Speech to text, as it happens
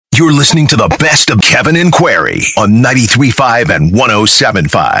You're listening to the best of Kevin and Query on 93.5 and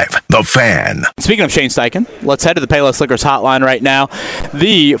 107.5. The Fan. Speaking of Shane Steichen, let's head to the Payless Liquors hotline right now.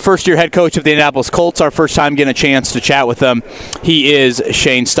 The first-year head coach of the Indianapolis Colts, our first time getting a chance to chat with them. He is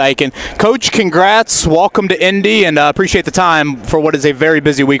Shane Steichen. Coach, congrats. Welcome to Indy, and appreciate the time for what is a very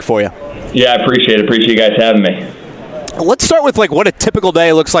busy week for you. Yeah, I appreciate it. Appreciate you guys having me. Let's start with what a typical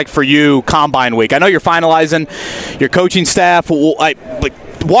day looks like for you Combine week. I know you're finalizing your coaching staff.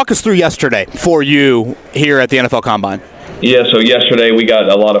 Walk us through yesterday for you here at the NFL Combine. Yeah, so yesterday we got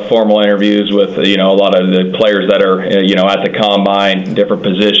a lot of formal interviews with, a lot of the players that are, at the Combine, different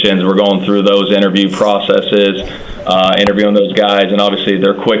positions. We're going through those interview processes, interviewing those guys, and obviously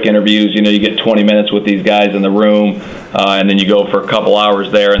they're quick interviews. You get 20 minutes with these guys in the room, and then you go for a couple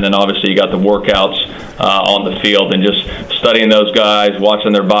hours there, and then obviously you got the workouts on the field and just studying those guys,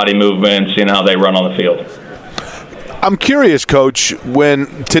 watching their body movements, seeing how they run on the field. I'm curious, Coach, when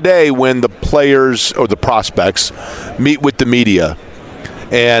the players or the prospects meet with the media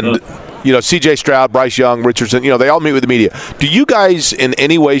and, C.J. Stroud, Bryce Young, Richardson, they all meet with the media. Do you guys in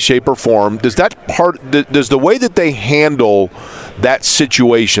any way, shape, or form, does the way that they handle that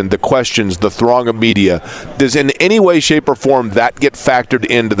situation, the questions, the throng of media, does in any way, shape, or form that get factored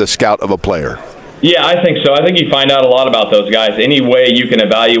into the scout of a player? Yeah, I think so. I think you find out a lot about those guys. Any way you can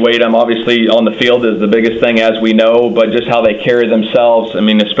evaluate them, obviously on the field is the biggest thing, as we know, but just how they carry themselves. I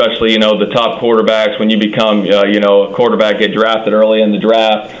mean, especially, the top quarterbacks, when you become, a quarterback, get drafted early in the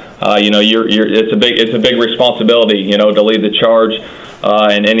draft, it's a big responsibility, to lead the charge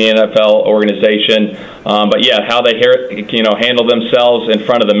in any NFL organization. But yeah, how they handle themselves in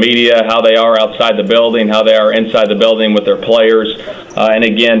front of the media, how they are outside the building, how they are inside the building with their players. And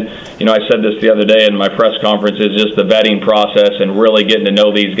again, I said this the other day in my press conference, is just the vetting process and really getting to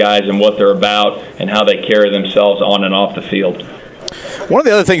know these guys and what they're about and how they carry themselves on and off the field. One of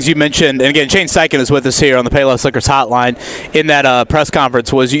the other things you mentioned, and again, Shane Steichen is with us here on the Payless Liquors hotline in that press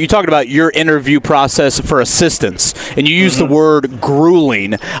conference, was you talked about your interview process for assistants, and you used the word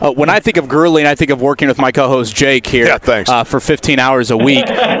grueling. When I think of grueling, I think of working with my co-host Jake here for 15 hours a week.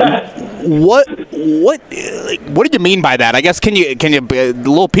 What did you mean by that? I guess can you a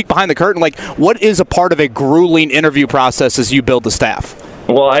little peek behind the curtain? What is a part of a grueling interview process as you build the staff?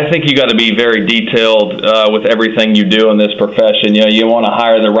 Well, I think you got to be very detailed with everything you do in this profession. You want to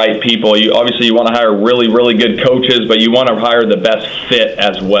hire the right people. You want to hire really, really good coaches, but you want to hire the best fit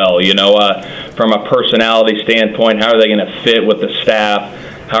as well. From a personality standpoint, how are they going to fit with the staff?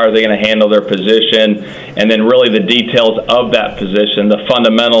 How are they going to handle their position? And then really the details of that position, the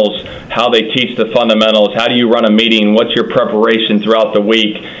fundamentals, how they teach the fundamentals, how do you run a meeting, what's your preparation throughout the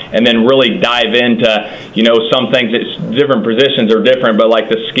week, and then really dive into, some things, different positions are different, but like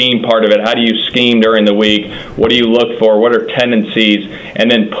the scheme part of it, how do you scheme during the week, what do you look for, what are tendencies, and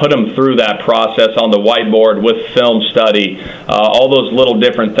then put them through that process on the whiteboard with film study, all those little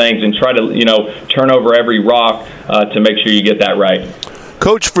different things, and try to, turn over every rock to make sure you get that right.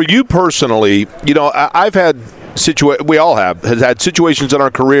 Coach, for you personally, I've had we all has had situations in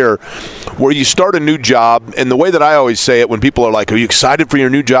our career where you start a new job, and the way that I always say it when people are like, are you excited for your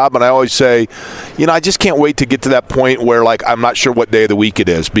new job? And I always say, I just can't wait to get to that point where, I'm not sure what day of the week it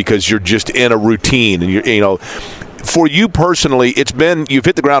is because you're just in a routine. And, for you personally, you've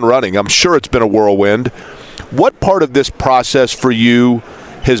hit the ground running. I'm sure it's been a whirlwind. What part of this process for you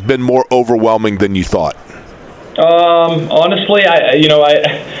has been more overwhelming than you thought? Honestly,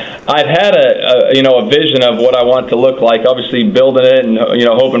 I've had a vision of what I want to look like. Obviously, building it and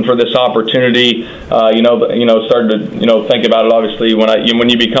hoping for this opportunity. Started to think about it. Obviously, when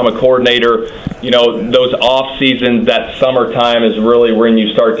you become a coordinator, those off seasons, that summertime is really when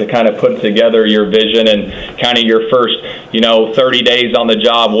you start to kind of put together your vision and kind of your first 30 days on the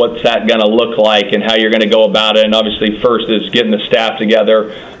job. What's that going to look like and how you're going to go about it? And obviously, first is getting the staff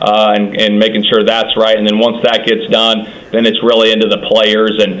together and making sure that's right. And then once that gets done, then it's really into the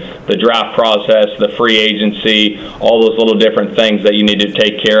players and the draft process, the free agency, all those little different things that you need to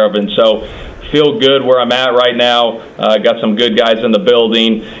take care of. And so feel good where I'm at right now. Got some good guys in the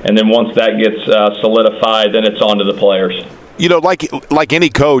building. And then once that gets solidified, then it's on to the players. Like any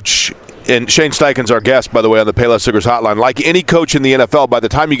coach, and Shane Steichen's our guest, by the way, on the Payless Liquors hotline. Like any coach in the NFL, by the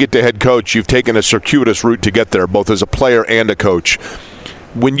time you get to head coach, you've taken a circuitous route to get there, both as a player and a coach.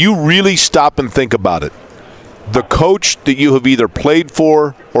 When you really stop and think about it, the coach that you have either played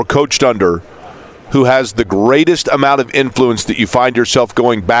for or coached under who has the greatest amount of influence that you find yourself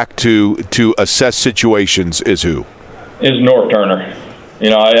going back to assess situations is who? Is Norv Turner.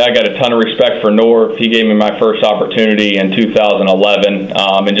 I got a ton of respect for Norv. He gave me my first opportunity in 2011,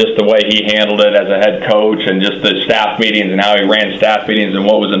 and just the way he handled it as a head coach, and just the staff meetings and how he ran staff meetings and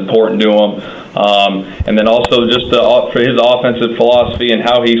what was important to him. And then also just his offensive philosophy and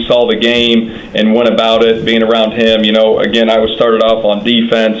how he saw the game and went about it, being around him. Again, I was started off on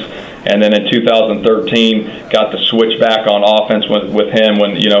defense. And then in 2013, got the switch back on offense with him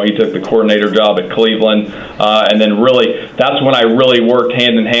when, he took the coordinator job at Cleveland. And then really, that's when I really worked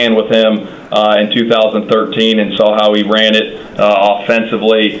hand in hand with him in 2013 and saw how he ran it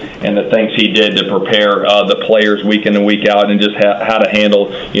offensively and the things he did to prepare the players week in and week out, and just how to handle,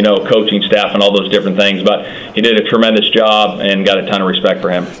 coaching staff and all those different things. But he did a tremendous job and got a ton of respect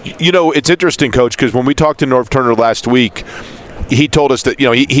for him. It's interesting, Coach, because when we talked to Norv Turner last week, he told us that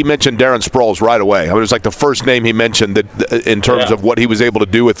he mentioned Darren Sproles right away. It was like the first name he mentioned that in terms of what he was able to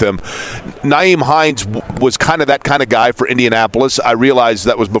do with him. Nyheim Hines was kind of that kind of guy for Indianapolis. I realized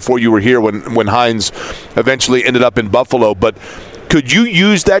that was before you were here when Hines eventually ended up in Buffalo. But could you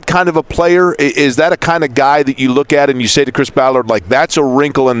use that kind of a player? Is that a kind of guy that you look at and you say to Chris Ballard, like, that's a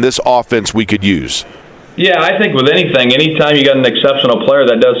wrinkle in this offense we could use? Yeah, I think with anytime you got an exceptional player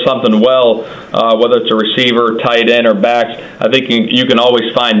that does something well, whether it's a receiver, tight end, or backs, I think you can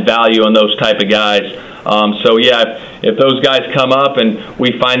always find value in those type of guys. If those guys come up and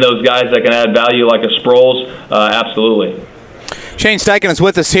we find those guys that can add value like a Sproles, absolutely. Shane Steichen is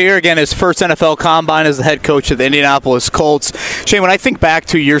with us here. Again, his first NFL Combine as the head coach of the Indianapolis Colts. Shane, when I think back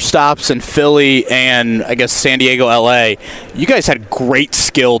to your stops in Philly and, I guess, San Diego, L.A., you guys had great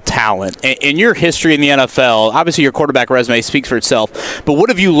skill talent. In your history in the NFL, obviously your quarterback resume speaks for itself, but what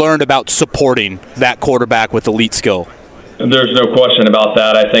have you learned about supporting that quarterback with elite skill? There's no question about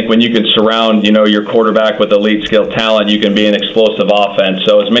that. I think when you can surround, your quarterback with elite skill talent, you can be an explosive offense.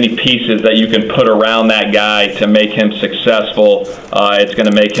 So as many pieces that you can put around that guy to make him successful, it's going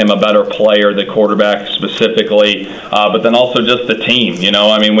to make him a better player, the quarterback specifically, but then also just the team.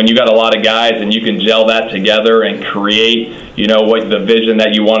 When you got a lot of guys and you can gel that together and create, what the vision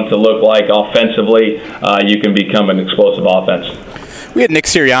that you want it to look like offensively, you can become an explosive offense. We had Nick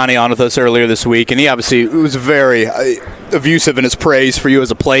Sirianni on with us earlier this week, and he obviously was very effusive in his praise for you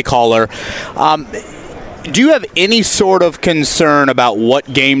as a play caller. Do you have any sort of concern about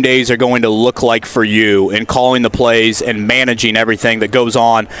what game days are going to look like for you in calling the plays and managing everything that goes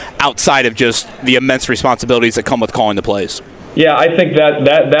on outside of just the immense responsibilities that come with calling the plays? Yeah, I think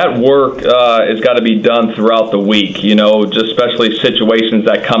that work has got to be done throughout the week, just especially situations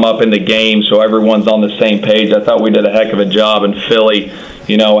that come up in the game so everyone's on the same page. I thought we did a heck of a job in Philly,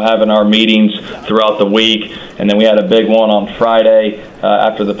 having our meetings throughout the week. And then we had a big one on Friday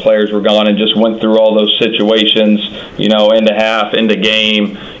after the players were gone and just went through all those situations, into half, into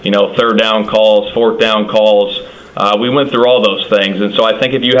game, third down calls, fourth down calls. We went through all those things. And so I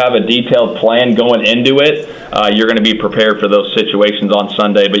think if you have a detailed plan going into it, you're going to be prepared for those situations on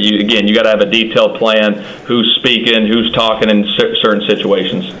Sunday. But you got to have a detailed plan, who's speaking, who's talking in certain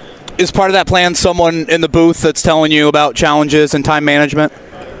situations. Is part of that plan someone in the booth that's telling you about challenges and time management?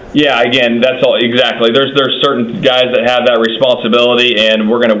 Yeah, again, that's all exactly. There's certain guys that have that responsibility, and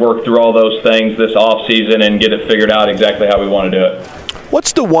we're going to work through all those things this off season and get it figured out exactly how we want to do it.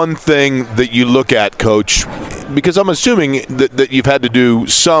 What's the one thing that you look at, Coach? Because I'm assuming that you've had to do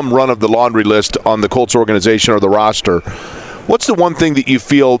some run of the laundry list on the Colts organization or the roster. What's the one thing that you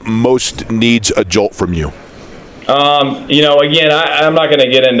feel most needs a jolt from you? Again, I'm not going to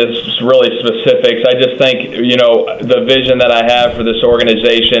get into really specifics. I just think, the vision that I have for this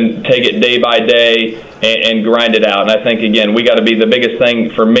organization, take it day by day and grind it out. And I think, again, we got to be, the biggest thing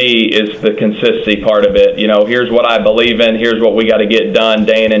for me is the consistency part of it. Here's what I believe in. Here's what we got to get done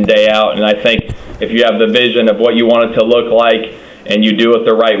day in and day out. And I think if you have the vision of what you want it to look like and you do it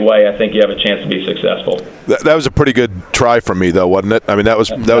the right way, I think you have a chance to be successful. That was a pretty good try from me, though, wasn't it? I mean, that was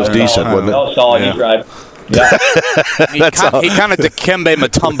decent, wasn't it? That was solid. You tried. Yeah. he kind of Dikembe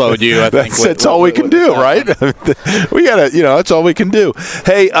Mutombo'd you, I think. That's all we can do, right? We got to, that's all we can do.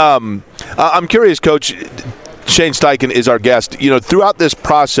 Hey, I'm curious, Coach. Shane Steichen is our guest. Throughout this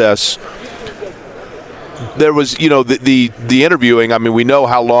process, there was, the interviewing. I mean, we know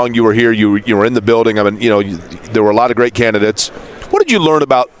how long you were here. You were in the building. I mean, there were a lot of great candidates. What did you learn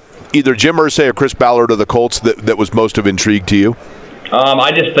about either Jim Irsay or Chris Ballard or the Colts that was most of intrigue to you?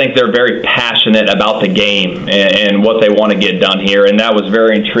 I just think they're very passionate about the game and what they want to get done here, and that was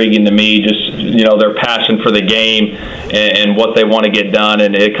very intriguing to me, just, their passion for the game and what they want to get done,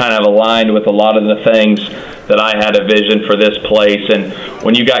 and it kind of aligned with a lot of the things that I had a vision for this place. And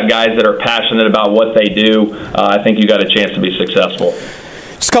when you got guys that are passionate about what they do, I think you got a chance to be successful.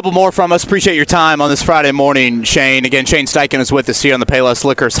 Just a couple more from us. Appreciate your time on this Friday morning, Shane. Again, Shane Steichen is with us here on the Payless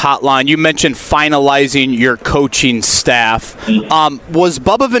Liquors hotline. You mentioned finalizing your coaching staff. Was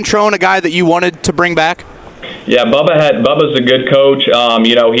Bubba Ventrone a guy that you wanted to bring back? Yeah, Bubba's a good coach.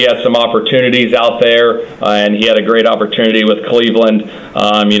 He had some opportunities out there, and he had a great opportunity with Cleveland.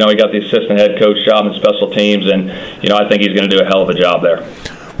 He got the assistant head coach job in special teams, and, I think he's going to do a hell of a job there.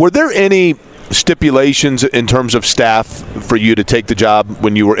 Were there any stipulations in terms of staff for you to take the job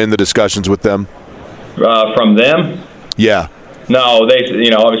when you were in the discussions with them? From them? Yeah. No,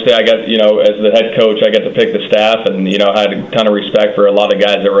 obviously I got, as the head coach, I got to pick the staff, and, I had a ton of respect for a lot of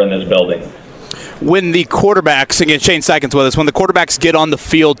guys that were in this building. When the quarterbacks, again, Shane Steichen's with us, when the quarterbacks get on the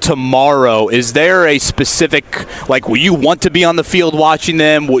field tomorrow, is there a specific, will you want to be on the field watching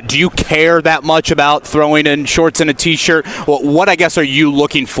them? Do you care that much about throwing in shorts and a T-shirt? What, I guess, are you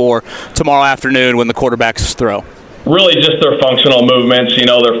looking for tomorrow afternoon when the quarterbacks throw? Really just their functional movements,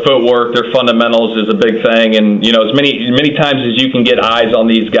 their footwork, their fundamentals is a big thing. And, as many times as you can get eyes on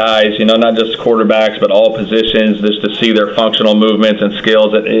these guys, not just quarterbacks, but all positions, just to see their functional movements and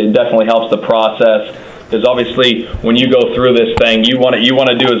skills, it definitely helps the process. Because obviously when you go through this thing, you want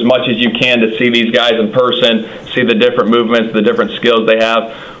to do as much as you can to see these guys in person, see the different movements, the different skills they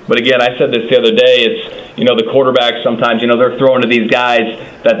have. But again, I said this the other day, it's, the quarterbacks sometimes, they're throwing to these guys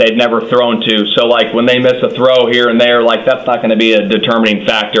that they've never thrown to. So, when they miss a throw here and there, that's not going to be a determining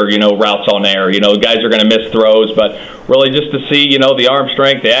factor, routes on air. Guys are going to miss throws, but really just to see, the arm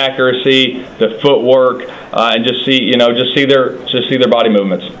strength, the accuracy, the footwork, and just see their body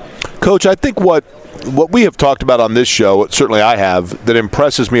movements. Coach, I think what we have talked about on this show, certainly I have, that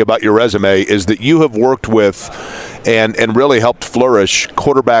impresses me about your resume is that you have worked with and really helped flourish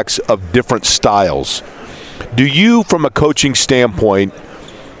quarterbacks of different styles. Do you, from a coaching standpoint,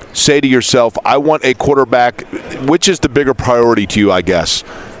 say to yourself, I want a quarterback, which is the bigger priority to you, I guess?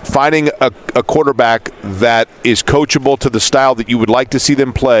 Finding a quarterback that is coachable to the style that you would like to see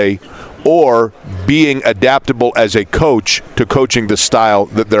them play, or being adaptable as a coach to coaching the style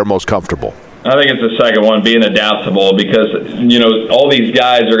that they're most comfortable? I think it's the second one, being adaptable, because, all these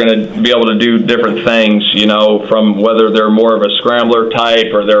guys are going to be able to do different things, from whether they're more of a scrambler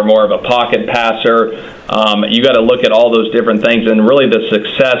type or they're more of a pocket passer. You got to look at all those different things and really the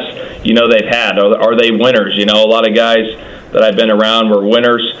success, they've had. Are they winners? A lot of guys that I've been around were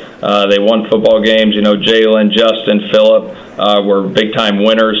winners. They won football games. Jalen, Justin, Phillip were big-time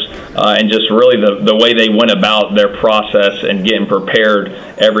winners. And just really the way they went about their process and getting prepared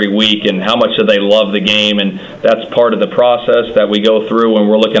every week, and how much do they love the game. And that's part of the process that we go through when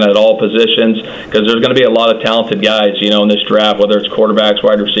we're looking at all positions, because there's going to be a lot of talented guys, in this draft, whether it's quarterbacks,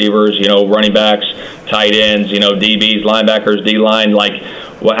 wide receivers, running backs, tight ends, DBs, linebackers, D-line,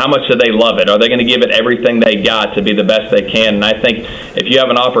 how much do they love it? Are they going to give it everything they got to be the best they can? And I think if you have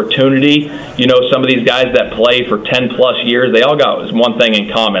an opportunity, some of these guys that play for 10-plus years, they all got one thing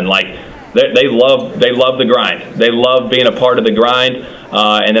in common. They love the grind. They love being a part of the grind.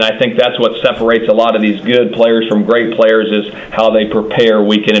 And then I think that's what separates a lot of these good players from great players, is how they prepare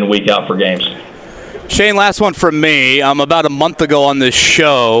week in and week out for games. Shane, last one from me. About a month ago on this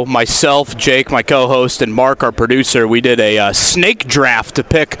show, myself, Jake, my co-host, and Mark, our producer, we did a snake draft to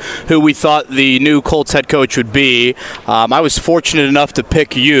pick who we thought the new Colts head coach would be. I was fortunate enough to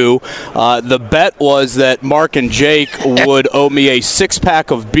pick you. The bet was that Mark and Jake would owe me a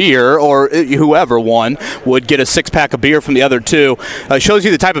six-pack of beer, or whoever won would get a six-pack of beer from the other two. Shows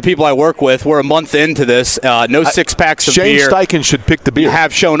you the type of people I work with. We're a month into this. No six-packs of beer. Shane Steichen should pick the beer.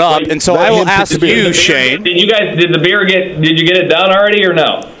 Have shown up, and so I will ask you, Shane. Did you get it done already or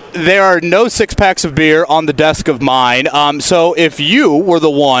no? There are no six-packs of beer on the desk of mine. So if you were the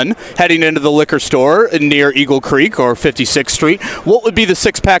one heading into the liquor store near Eagle Creek or 56th Street, what would be the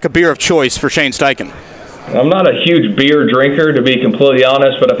six-pack of beer of choice for Shane Steichen? I'm not a huge beer drinker, to be completely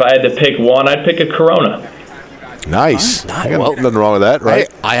honest, but if I had to pick one, I'd pick a Corona. Nice. Nothing wrong with that, right?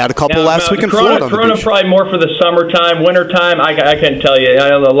 I had a couple last week in Florida. Corona probably more for the summertime, wintertime. I can't tell you. I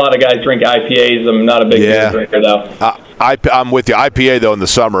know a lot of guys drink IPAs. I'm not a big beer drinker, though. I'm with you. IPA, though, in the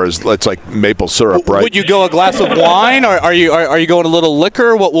summer it's like maple syrup, right? Would you go a glass of wine, or are you going a little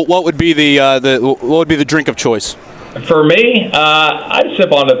liquor? What would be the drink of choice? For me, I'd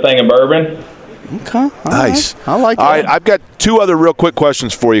sip on a thing of bourbon. Okay. Nice. Right. I like that. All right, I've got two other real quick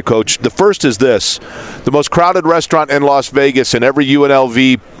questions for you, Coach. The first is this. The most crowded restaurant in Las Vegas, and every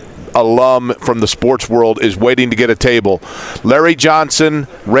UNLV alum from the sports world is waiting to get a table. Larry Johnson,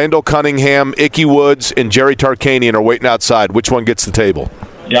 Randall Cunningham, Ickey Woods, and Jerry Tarkanian are waiting outside. Which one gets the table?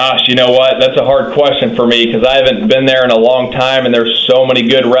 Gosh, you know what? That's a hard question for me, because I haven't been there in a long time, and there's so many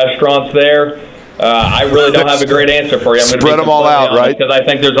good restaurants there. I really don't have a great answer for you. I'm Spread them all out, right? Because I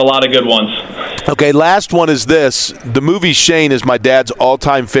think there's a lot of good ones. Okay, last one is this. The movie Shane is my dad's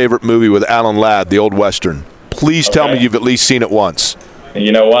all-time favorite movie with Alan Ladd, the old Western. Please tell me you've at least seen it once. And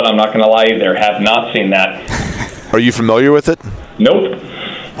you know what? I'm not going to lie either. Have not seen that. Are you familiar with it? Nope.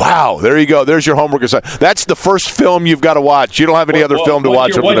 Wow, there you go. There's your homework assignment. That's the first film you've got to watch. You don't have any other film to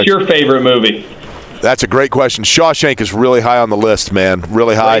watch. What's your favorite movie? That's a great question. Shawshank is really high on the list, man.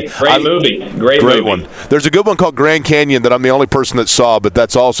 Really high. Great movie. Great movie. One. There's a good one called Grand Canyon that I'm the only person that saw, but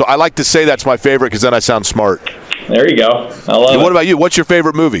that's also – I like to say that's my favorite because then I sound smart. There you go. I love it. What about you? What's your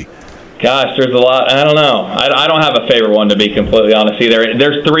favorite movie? Gosh, there's a lot. I don't know. I don't have a favorite one, to be completely honest either.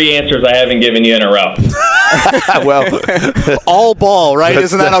 There's 3 answers I haven't given you in a row. Well, all ball, right?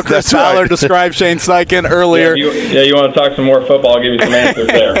 Isn't that how Chris Fowler described Shane Steichen earlier? You want to talk some more football? I'll give you some answers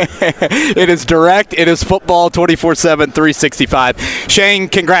there. It is direct. It is football 24/7, 365. Shane,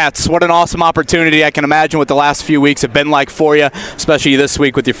 congrats. What an awesome opportunity. I can imagine what the last few weeks have been like for you, especially this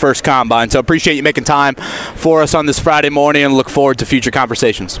week with your first combine. So appreciate you making time for us on this Friday morning and look forward to future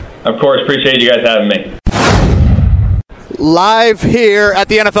conversations. Of course. Appreciate you guys having me. Live here at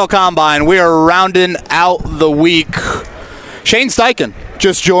the NFL Combine, we are rounding out the week. Shane Steichen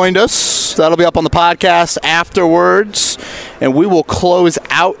just joined us. That'll be up on the podcast afterwards. And we will close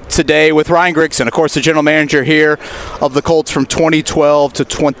out today with Ryan Grigson, of course, the general manager here of the Colts from 2012 to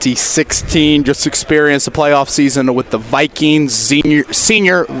 2016. Just experienced a playoff season with the Vikings,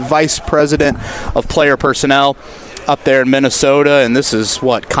 senior vice president of player personnel up there in Minnesota. And this is,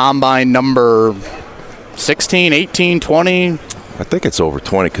 Combine number 16, 18, 20? I think it's over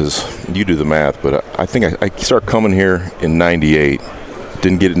 20 because you do the math, but I think I started coming here in 98.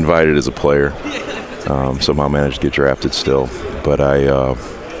 Didn't get invited as a player. Somehow managed to get drafted still. But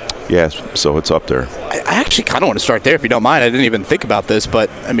so it's up there. I actually kind of want to start there if you don't mind. I didn't even think about this,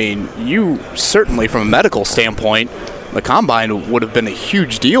 but, I mean, you certainly from a medical standpoint, the Combine would have been a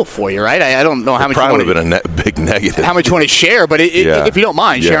huge deal for you, right? I don't know how much probably would have been a big negative. How much you want to share, but if you don't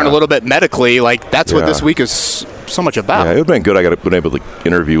mind sharing a little bit medically, that's what this week is so much about. Yeah, it would have been good. I got been able to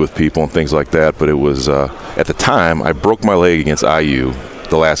interview with people and things like that, but it was at the time I broke my leg against IU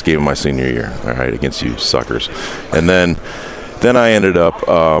the last game of my senior year, all right, against you suckers, and then I ended up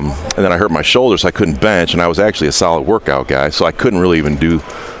and then I hurt my shoulder, so I couldn't bench, and I was actually a solid workout guy, so I couldn't really even do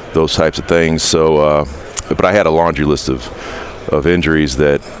those types of things. So. But I had a laundry list of injuries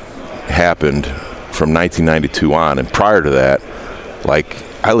that happened from 1992 on, and prior to that,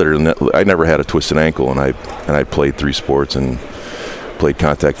 I never had a twisted ankle, and I played 3 sports and played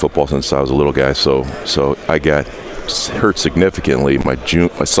contact football since I was a little guy. So I got hurt significantly my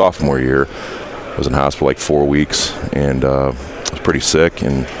sophomore year. I was in hospital like 4 weeks, and I was pretty sick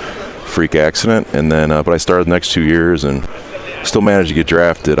and freak accident. And then, but I started the next 2 years and still managed to get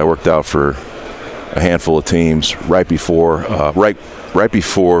drafted. I worked out for a handful of teams right before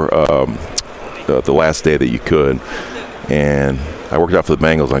the last day that you could, and I worked out for the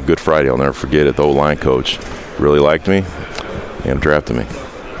Bengals on Good Friday. I'll never forget it. The O-line coach really liked me and drafted me.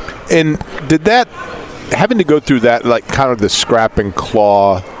 And did that, having to go through that, kind of the scrap and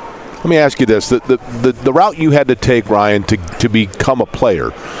claw, let me ask you this, the route you had to take, Ryan, to become a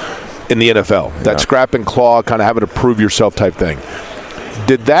player in the NFL, that scrap and claw, kind of having to prove yourself type thing,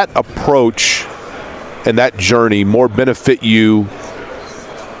 did that approach and that journey more benefit you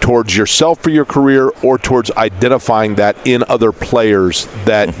towards yourself for your career, or towards identifying that in other players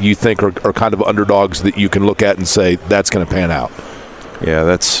that you think are kind of underdogs that you can look at and say, that's going to pan out? Yeah,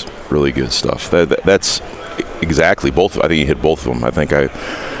 that's really good stuff. That's exactly both. I think you hit both of them. I think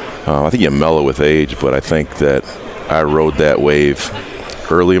you mellow with age, but I think that I rode that wave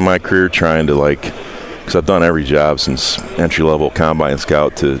early in my career, trying to because I've done every job since entry-level combine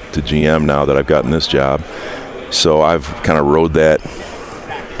scout to GM now that I've gotten this job. So I've kind of rode that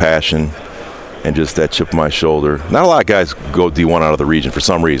passion and just that chip on my shoulder. Not a lot of guys go D1 out of the region for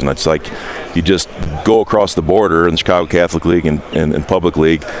some reason. It's like you just go across the border in the Chicago Catholic League and Public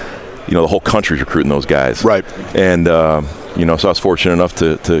League. The whole country's recruiting those guys. Right. And, so I was fortunate enough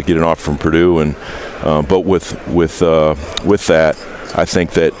to get an offer from Purdue. And but with that, I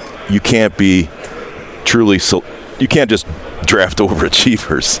think that you can't be you can't just draft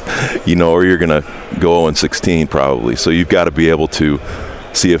overachievers, or you're going to go 0-16 probably. So you've got to be able to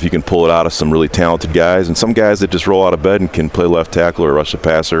see if you can pull it out of some really talented guys, and some guys that just roll out of bed and can play left tackle or rush the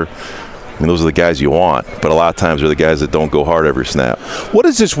passer. Those are the guys you want, but a lot of times they're the guys that don't go hard every snap. What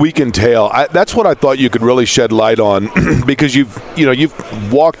does this week entail? That's what I thought you could really shed light on because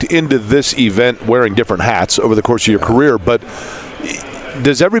you've walked into this event wearing different hats over the course of your career, but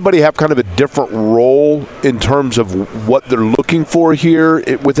does everybody have kind of a different role in terms of what they're looking for here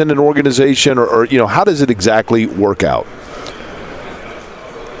within an organization, or how does it exactly work out?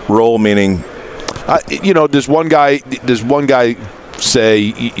 Role meaning, does one guy say,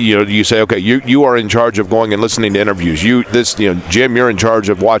 you say, okay, you are in charge of going and listening to interviews. Jim, you're in charge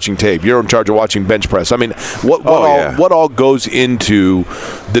of watching tape. You're in charge of watching bench press. I mean, what all goes into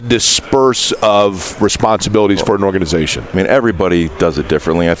the disperse of responsibilities for an organization? I mean, everybody does it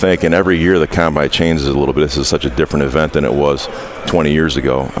differently, I think, and every year the combine changes a little bit. This is such a different event than it was 20 years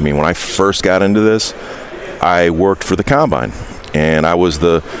ago. I mean, when I first got into this, I worked for the combine, and I was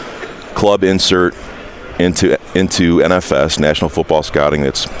the club insert into NFS, National Football Scouting,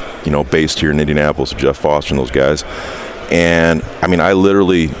 that's based here in Indianapolis, Jeff Foster and those guys. And I mean, I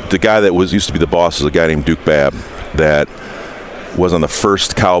literally, the guy that used to be the boss is a guy named Duke Babb that was on the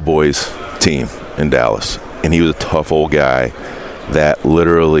first Cowboys team in Dallas, and he was a tough old guy that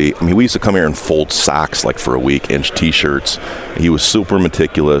literally, I mean, we used to come here and fold socks like for a week and T-shirts. He was super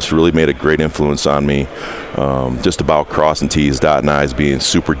meticulous, really made a great influence on me, just about crossing T's, dotting I's, being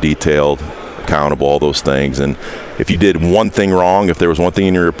super detailed, accountable, all those things. And if you did one thing wrong, if there was one thing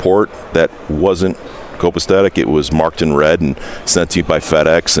in your report that wasn't copacetic, it was marked in red and sent to you by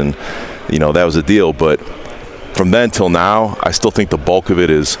FedEx, and that was the deal. But from then till now, I still think the bulk of it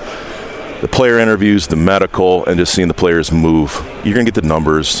is the player interviews, the medical, and just seeing the players move. You're going to get the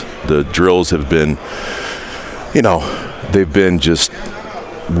numbers. The drills have been, they've been just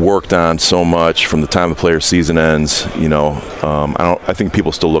worked on so much from the time the player season ends. I think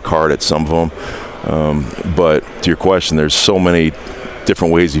people still look hard at some of them. But to your question, there's so many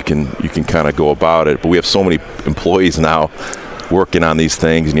different ways you can kind of go about it. But we have so many employees now working on these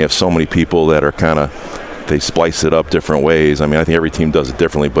things, and you have so many people that are kind of, they splice it up different ways. I mean, I think every team does it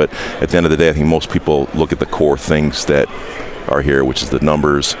differently, but at the end of the day, I think most people look at the core things that are here, which is the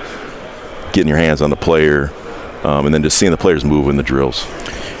numbers, getting your hands on the player, and then just seeing the players move in the drills.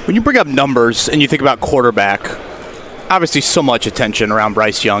 When you bring up numbers and you think about quarterback, obviously so much attention around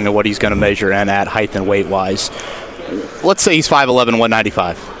Bryce Young and what he's going to measure in at height and weight-wise. Let's say he's 5'11",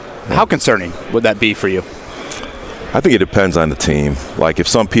 195. How concerning would that be for you? I think it depends on the team. Like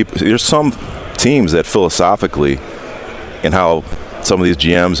if there's some teams that philosophically, and how some of these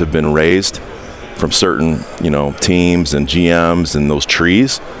GMs have been raised from certain, teams and GMs and those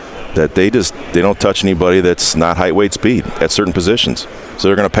trees, that they don't touch anybody that's not height, weight, speed at certain positions. So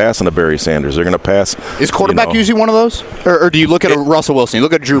they're going to pass on a Barry Sanders. They're going to pass. Is quarterback usually one of those? Or do you look at a Russell Wilson, you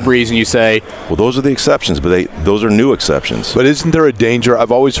look at Drew Brees, and you say, well, those are the exceptions, but those are new exceptions. But isn't there a danger?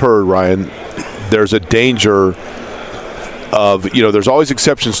 I've always heard, Ryan, there's a danger of, there's always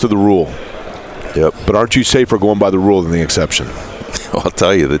exceptions to the rule. Yep. But aren't you safer going by the rule than the exception? Well, I'll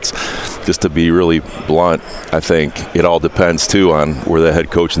tell you, that's just to be really blunt. I think it all depends too on where the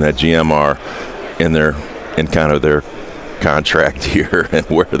head coach and that GM are in kind of their contract here and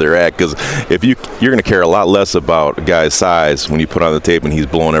where they're at. Because if you're going to care a lot less about a guy's size when you put on the tape and he's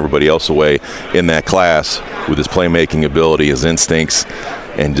blowing everybody else away in that class with his playmaking ability, his instincts,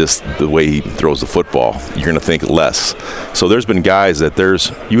 and just the way he throws the football, you're going to think less. So there's been guys that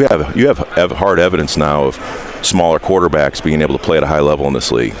you have hard evidence now of smaller quarterbacks being able to play at a high level in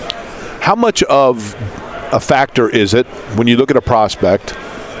this league. How much of a factor is it when you look at a prospect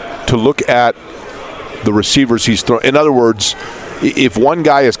to look at the receivers he's thrown? In other words, if one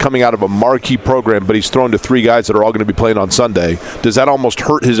guy is coming out of a marquee program but he's thrown to three guys that are all going to be playing on Sunday, does that almost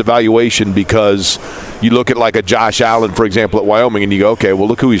hurt his evaluation? Because you look at like a Josh Allen, for example, at Wyoming, and you go, okay, well,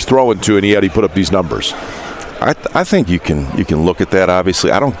 look who he's throwing to, and yet he put up these numbers. I think you can look at that.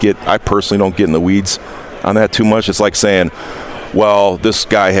 Obviously, I personally don't get in the weeds on that too much. It's like saying, well, this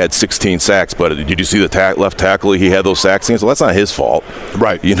guy had 16 sacks, but did you see the left tackle? He had those sacks. Well, that's not his fault.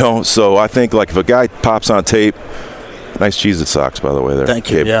 Right. So I think like if a guy pops on tape, nice Cheez-It socks, by the way. There.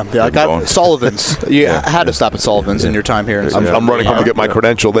 Thank you. Yeah, I got Sullivan's. I had to stop at Sullivan's in your time here. I'm running home to get my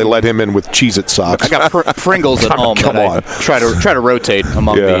credential. They let him in with Cheez-It socks. I got Pringles at home. Come on. Try to rotate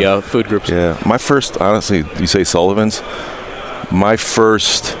among the food groups. Yeah, my first, honestly, you say Sullivan's? My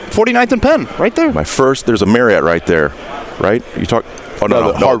first 49th and Penn, right there. My first, there's a Marriott right there, right? You talk. Oh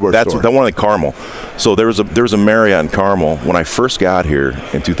no, hardware that's store. That one in Carmel. So there was a Marriott in Carmel when I first got here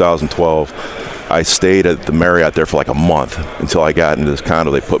in 2012. I stayed at the Marriott there for like a month until I got into this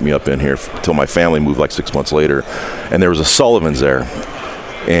condo they put me up in here until my family moved like 6 months later, and there was a Sullivan's there.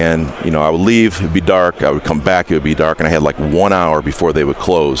 And, I would leave, it would be dark. I would come back, it would be dark. And I had like 1 hour before they would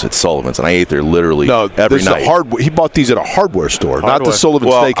close at Sullivan's. And I ate there literally every night. He bought these at a hardware store, not the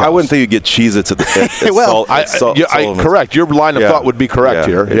Sullivan's Steakhouse. I wouldn't think you'd get Cheez-Its at correct. Your line of thought would be correct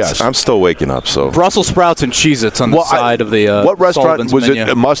here. Yes. I'm still waking up. So Brussels sprouts and Cheez-Its on the side of the what restaurant Sullivan's was menu. it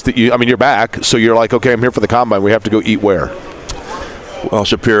a must that you – I mean, you're back, so you're like, okay, I'm here for the Combine. We have to go eat where? Well,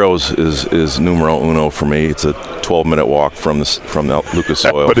 Shapiro's is numero uno for me. It's a 12-minute walk from the Lucas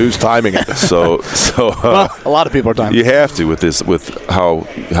Oil. But who's timing it? So well, a lot of people are timing. You have to with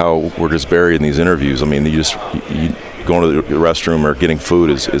how we're just buried in these interviews. I mean, you going to the restroom or getting food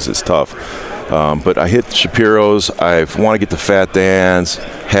is tough. But I hit Shapiro's. I want to get to Fat Dan's.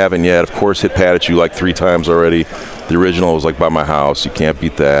 Haven't yet. Of course, hit Patachou like 3 times already. The original was like by my house. You can't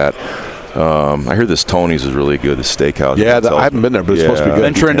beat that. I hear this Tony's is really good, the steakhouse. Yeah, I haven't been there, but it's supposed to be good.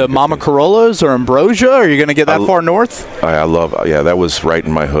 Venture into Mama Corolla's or Ambrosia? Are you going to get that far north? I love, that was right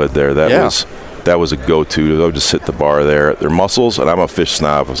in my hood there. That was a go-to. I would just sit at the bar there. Their mussels, and I'm a fish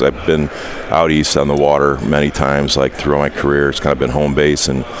snob because I've been out east on the water many times, like throughout my career. It's kind of been home base,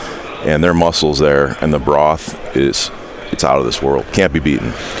 and their mussels there, and the broth it's out of this world. Can't be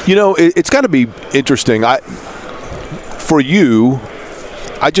beaten. It's got to be interesting. For you,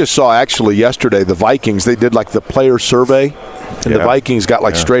 I just saw actually yesterday the Vikings, they did like the player survey, and the Vikings got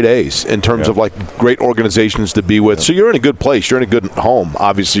like straight A's in terms of like great organizations to be with. So you're in a good place. You're in a good home,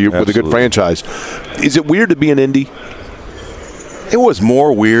 obviously, with a good franchise. Is it weird to be in Indy? It was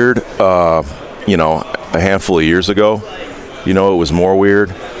more weird, a handful of years ago. It was more weird.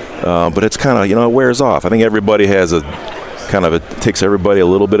 But it's kind of, it wears off. I think everybody has it takes everybody a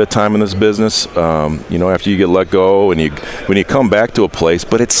little bit of time in this business, after you get let go and when you come back to a place.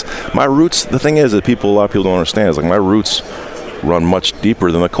 But it's my roots. The thing is that a lot of people don't understand is like my roots run much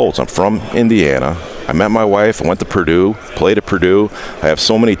deeper than the Colts. I'm from Indiana. I met my wife. I went to Purdue, played at Purdue. I have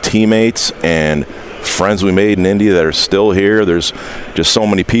so many teammates and friends we made in India that are still here. There's just so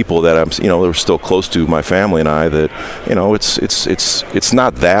many people that they're still close to my family and I that, it's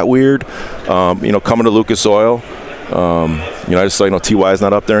not that weird. Coming to Lucas Oil. I just saw T.Y. is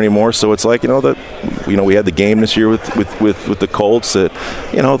not up there anymore, so it's like we had the game this year with the Colts that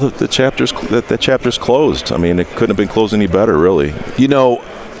the chapter's closed. I mean, it couldn't have been closed any better, really.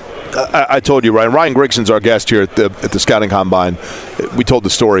 I told you, Ryan Grigson's our guest here at the Scouting Combine. We told the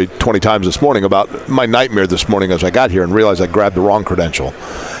story 20 times this morning about my nightmare this morning as I got here and realized I grabbed the wrong credential.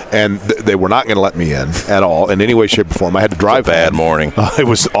 And they were not going to let me in at all in any way, shape, or form. I had to drive. Bad morning. It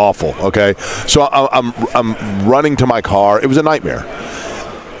was awful. Okay, so I'm running to my car. It was a nightmare.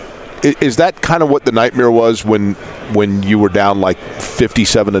 Is that kind of what the nightmare was when you were down like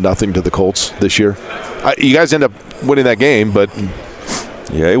 57-0 to the Colts this year? You guys end up winning that game, but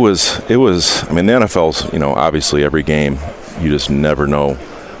yeah, it was. I mean, the NFL's obviously every game you just never know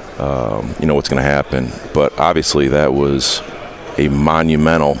what's going to happen. But obviously that was a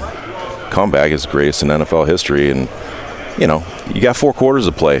monumental comeback. It's the greatest in NFL history, and you got 4 quarters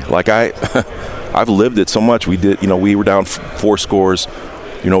to play. Like I've lived it so much. We did, we were down 4 scores,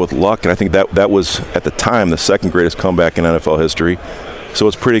 with luck, and I think that was at the time the second greatest comeback in NFL history. So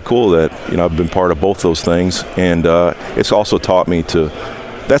it's pretty cool that I've been part of both those things, and it's also taught me to.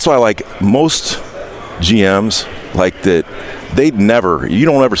 That's why most GMs like that. You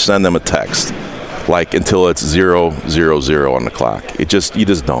don't ever send them a text until it's 0-0-0 on the clock. You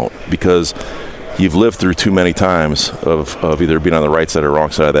just don't, because you've lived through too many times of either being on the right side or wrong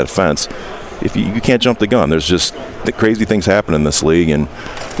side of that fence. If you can't jump the gun, there's just the crazy things happen in this league, and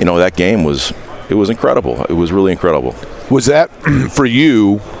that game was incredible. It was really incredible. Was that for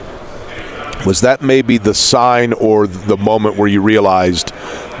you? Was that maybe the sign or the moment where you realized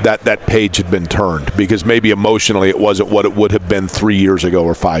that page had been turned? Because maybe emotionally it wasn't what it would have been 3 years ago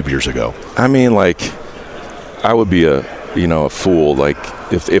or 5 years ago. I mean, I would be a fool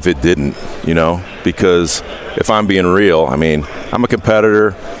if it didn't, because if I'm being real, I mean, I'm a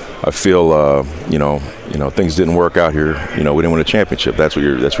competitor. I feel things didn't work out here. We didn't win a championship. That's what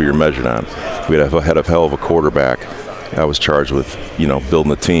you're measured on. We had a hell of a quarterback. I was charged with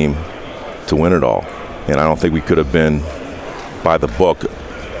building a team to win it all, and I don't think we could have been by the book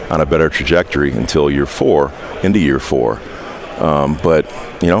on a better trajectory until year 4, into year 4. But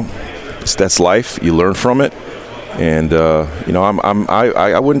that's life. You learn from it, and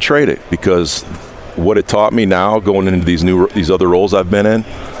I wouldn't trade it, because what it taught me now going into these other roles I've been in,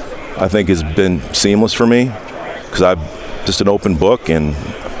 I think has been seamless for me, because I'm just an open book and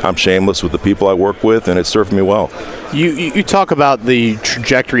I'm shameless with the people I work with, and it served me well. You talk about the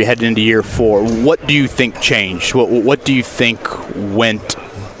trajectory heading into year 4. What do you think changed? What do you think went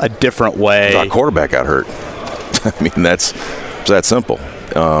a different way? Our quarterback got hurt. I mean, it's that simple.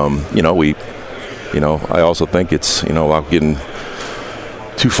 I also think it's, without getting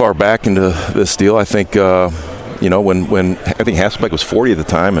too far back into this deal, I think, when I think Hasselbeck was 40 at the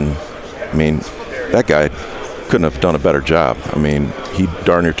time, and I mean, that guy couldn't have done a better job. I mean, he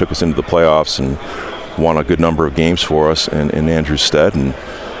darn near took us into the playoffs and won a good number of games for us in Andrew's stead, and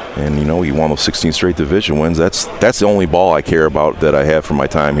he won those 16 straight division wins. That's the only ball I care about that I have from my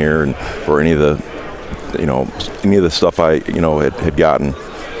time here, or any of the stuff I had gotten.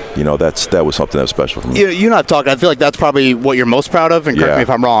 That was something that was special for me. You and I've talked. I feel like that's probably what you're most proud of, and correct me if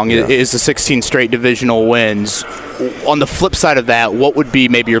I'm wrong, is the 16 straight divisional wins. On the flip side of that, what would be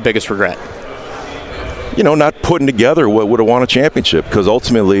maybe your biggest regret? Not putting together what would have won a championship, because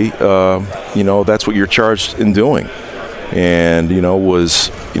ultimately, that's what you're charged in doing. And,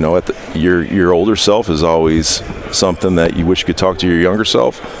 your older self is always something that you wish you could talk to your younger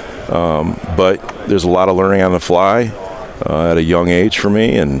self. But there's a lot of learning on the fly at a young age for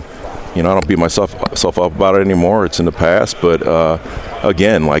me, and I don't beat myself up about it anymore. It's in the past. But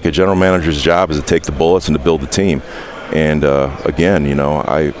again, like a general manager's job is to take the bullets and to build the team. And again,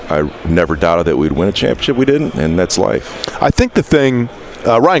 I never doubted that we'd win a championship. We didn't, and that's life. I think the thing,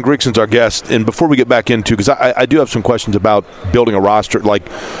 Ryan Grigson's our guest, and before we get back into, because I do have some questions about building a roster, like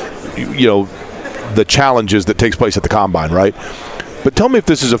the challenges that takes place at the Combine, right? But tell me if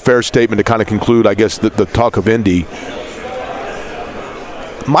this is a fair statement to kind of conclude, I guess, the talk of Indy.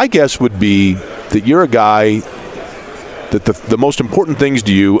 My guess would be that you're a guy that the most important things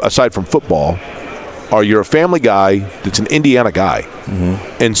to you, aside from football, are you're a family guy that's an Indiana guy.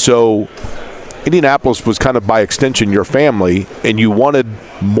 Mm-hmm. And so Indianapolis was kind of by extension your family, and you wanted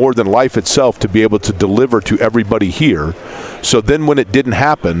more than life itself to be able to deliver to everybody here. So then when it didn't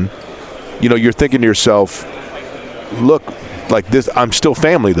happen, you're thinking to yourself, look, like this, I'm still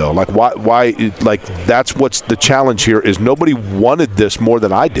family though. Like why like that's what's the challenge here, is nobody wanted this more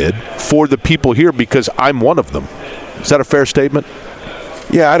than I did for the people here, because I'm one of them. Is that a fair statement?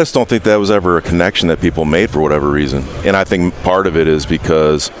 Yeah, I just don't think that was ever a connection that people made for whatever reason. And I think part of it is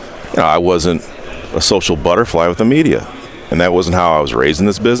because I wasn't a social butterfly with the media. And that wasn't how I was raised in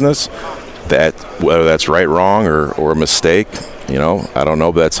this business. That whether that's right, wrong, or a mistake, I don't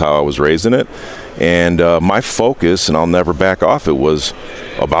know, but that's how I was raised in it. And my focus, and I'll never back off it, was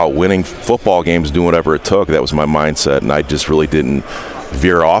about winning football games, doing whatever it took. That was my mindset, and I just really didn't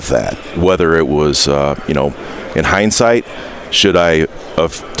veer off that. Whether it was, in hindsight, should I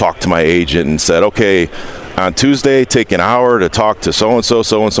have talked to my agent and said, okay, on Tuesday, take an hour to talk to so-and-so,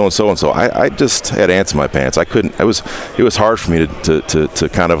 so-and-so, and so-and-so. I just had ants in my pants. I couldn't. It was hard for me to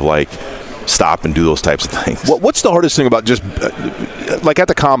kind of like stop and do those types of things. What's the hardest thing about just like at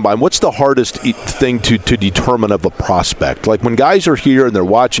the Combine? What's the hardest thing to determine of a prospect? Like when guys are here and they're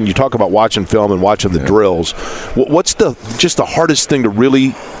watching, you talk about watching film and watching the drills. What's the hardest thing to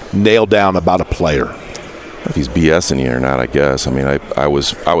really nail down about a player? If he's BSing you or not, I guess. I mean, I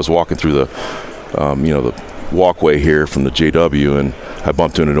was walking through the the walkway here from the JW, and I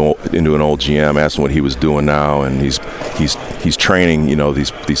bumped into an old GM, asked him what he was doing now, and he's training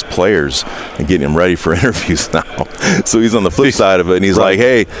these players and getting them ready for interviews now. So he's on the flip side of it, and he's like,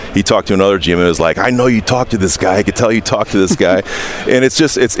 hey, he talked to another GM and was like, I know you talked to this guy. I could tell you talked to this guy, and it's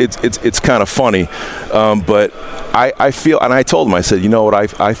just it's kind of funny, but I feel, and I told him, I said, you know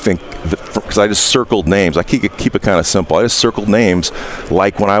what, I think, because I just circled names. I keep it kind of simple. I just circled names,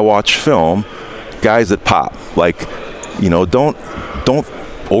 like when I watch film, guys that pop. Like, don't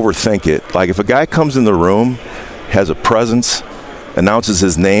overthink it. Like if a guy comes in the room, has a presence, announces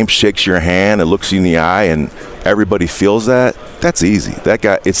his name, shakes your hand, and looks you in the eye, and everybody feels that, that's easy. That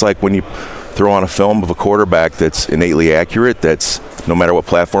guy, it's like when you throw on a film of a quarterback that's innately accurate, that's no matter what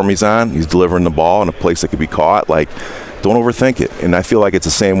platform he's on, he's delivering the ball in a place that could be caught. Like, don't overthink it. And I feel like it's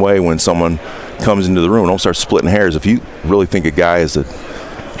the same way when someone comes into the room. Don't start splitting hairs. If you really think a guy is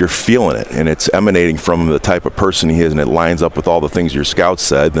you're feeling it, and it's emanating from the type of person he is, and it lines up with all the things your scouts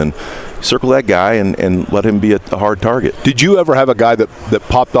said, then circle that guy and let him be a hard target. Did you ever have a guy that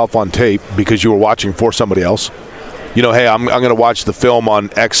popped off on tape because you were watching for somebody else? Hey, I'm going to watch the film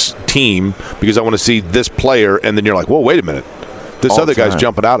on X team because I want to see this player, and then you're like, whoa, wait a minute. This other guy's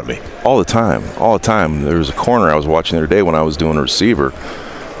jumping out at me. All the time. There was a corner I was watching the other day when I was doing a receiver,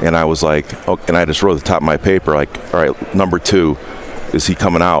 and I was like, and I just wrote at the top of my paper, like, all right, number 2, is he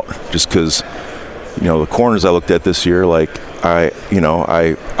coming out? Just because, the corners I looked at this year, like, I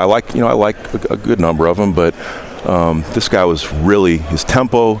like a good number of them, but this guy was really, his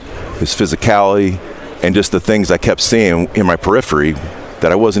tempo, his physicality, and just the things I kept seeing in my periphery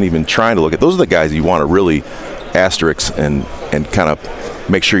that I wasn't even trying to look at. Those are the guys you want to really asterisk and kind of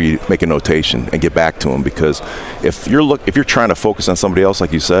make sure you make a notation and get back to them, because if you're trying to focus on somebody else,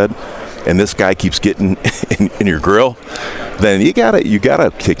 like you said, and this guy keeps getting in your grill, then you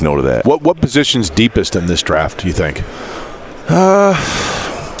gotta take note of that. What position's deepest in this draft, do you think?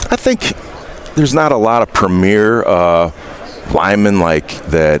 I think there's not a lot of premier linemen like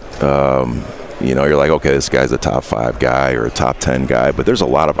that. You're like, okay, this guy's a top 5 guy or a top 10 guy, but I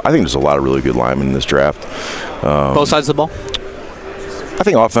think there's a lot of really good linemen in this draft. Both sides of the ball? I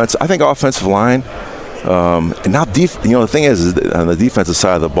think offensive line. And now, the thing is on the defensive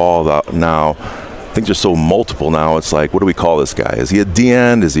side of the ball now, things are so multiple now. It's like, what do we call this guy? Is he a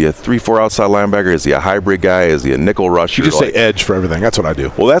D-end? Is he a 3-4 outside linebacker? Is he a hybrid guy? Is he a nickel rusher? You just say edge for everything. That's what I do.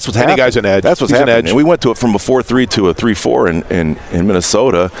 Well, that's what's happening. Any guy's an edge. That's what's happening. And we went to it from a 4-3 to a 3-4 in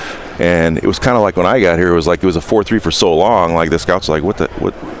Minnesota, and it was kind of like when I got here, it was a 4-3 for so long. Like the scouts were like,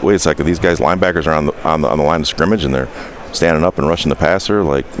 wait a second, these guys linebackers are on the line of scrimmage and they're standing up and rushing the passer,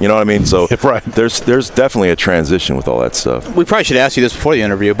 like, you know what I mean? So right. There's definitely a transition with all that stuff. We probably should ask you this before the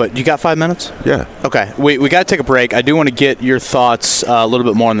interview, but you got 5 minutes? Yeah. Okay. We got to take a break. I do want to get your thoughts a little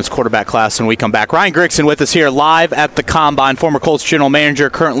bit more on this quarterback class when we come back. Ryan Grigson with us here live at the Combine, former Colts general manager,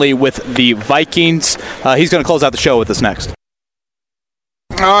 currently with the Vikings. He's going to close out the show with us next.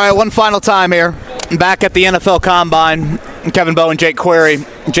 All right, one final time here. Back at the NFL Combine. Kevin Bowe and Jake Query.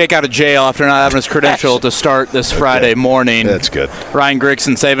 Jake out of jail after not having his credential to start this Friday morning. That's good. Ryan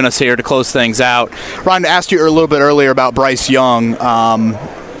Grigson saving us here to close things out. Ryan, I asked you a little bit earlier about Bryce Young.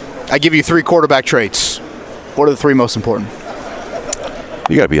 I give you 3 quarterback traits. What are the 3 most important?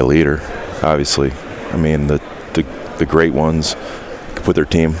 You got to be a leader, obviously. I mean, the great ones can put their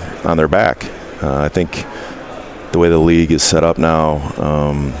team on their back. I think the way the league is set up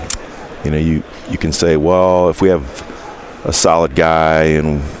now, you can say, well, if we have a solid guy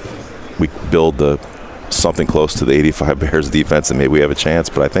and we build something close to the 85 Bears defense, and maybe we have a chance.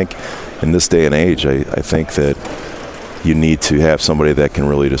 But I think in this day and age, I think that you need to have somebody that can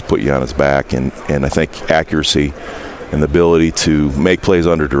really just put you on his back. And I think accuracy and the ability to make plays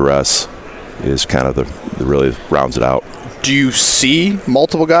under duress is kind of the really rounds it out. Do you see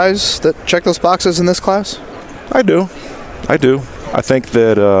multiple guys that check those boxes in this class? I do. I think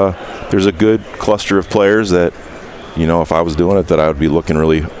that there's a good cluster of players that, if I was doing it, that I would be looking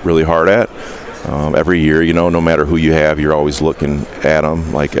really, really hard at. Every year, no matter who you have, you're always looking at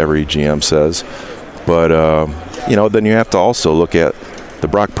them, like every GM says. But, then you have to also look at the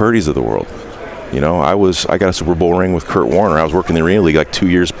Brock Purdy's of the world. I got a Super Bowl ring with Kurt Warner. I was working in the Arena League like 2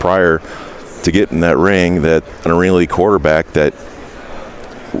 years prior to getting that ring, that an Arena League quarterback that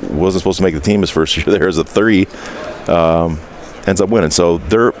wasn't supposed to make the team his first year there as a 3 ends up winning. So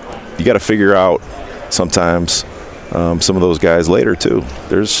you got to figure out sometimes some of those guys later too.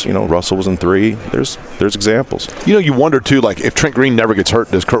 There's Russell was in 3. There's examples. You wonder too, like if Trent Green never gets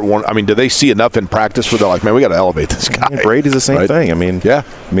hurt, does Kurt Warner? I mean, do they see enough in practice where they're like, man, we got to elevate this guy? Brady's the same thing. I mean, yeah.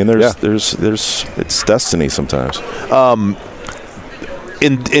 There's it's destiny sometimes.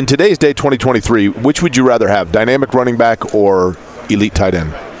 In today's day, 2023, which would you rather have, dynamic running back or elite tight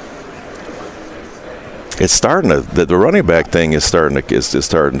end? It's starting to the running back thing is starting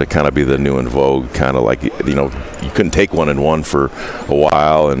to kind of be the new in vogue. Kind of like you couldn't take 1-and-1 for a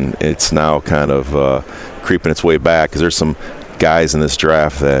while, and it's now kind of creeping its way back because there's some guys in this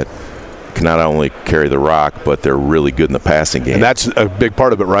draft that can not only carry the rock, but they're really good in the passing game. And that's a big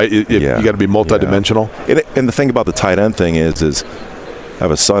part of it, right? You got to be multidimensional. Yeah. And the thing about the tight end thing is I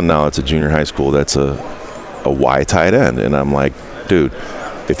have a son now that's a junior high school that's a Y tight end, and I'm like, dude,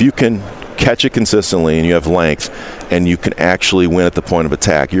 if you can catch it consistently and you have length and you can actually win at the point of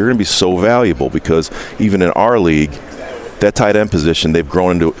attack, you're going to be so valuable, because even in our league, that tight end position, they've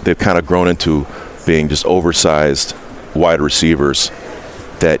kind of grown into being just oversized wide receivers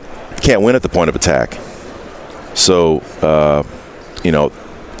that can't win at the point of attack. So,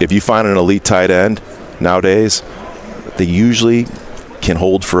 if you find an elite tight end nowadays, they usually can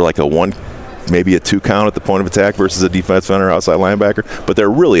hold for like a 1, maybe a 2 count at the point of attack versus a defensive end or outside linebacker, but they're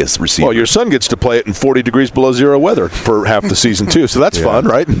really a receiver. Well, your son gets to play it in 40 degrees below zero weather for half the season too, so that's fun,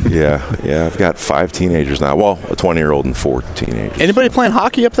 right? Yeah. I've got 5 teenagers now. Well, a 20-year-old and 4 teenagers. Anybody playing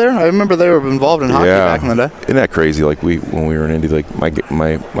hockey up there? I remember they were involved in hockey back in the day. Isn't that crazy? Like when we were in Indy, like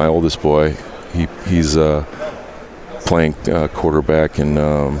my oldest boy, he's playing quarterback in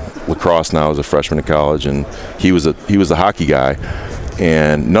lacrosse now as a freshman in college, and he was a hockey guy.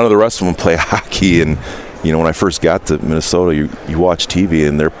 And none of the rest of them play hockey, and You know, when I first got to Minnesota, you watch TV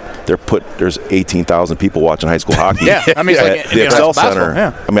and there's 18,000 people watching high school hockey. Yeah, I mean, at the Excel Center.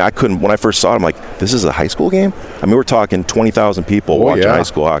 Yeah. I mean, I couldn't. When I first saw it, I'm like, this is a high school game. I mean, we're talking 20,000 people watching high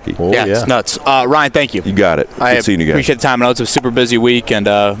school hockey. It's nuts. Ryan, thank you. You got it. Good seeing you guys. Appreciate the time. I know it's a super busy week, and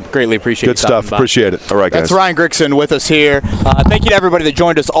greatly appreciate good stuff. Appreciate it. All right, guys. That's Ryan Grigson with us here. Thank you to everybody that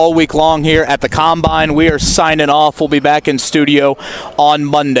joined us all week long here at the Combine. We are signing off. We'll be back in studio on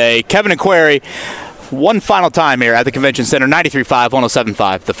Monday. Kevin and Query, one final time here at the Convention Center, 93.5,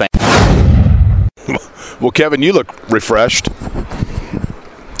 107.5, The Fan. Well, Kevin, you look refreshed.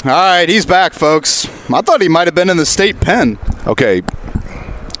 All right, he's back, folks. I thought he might have been in the state pen. Okay.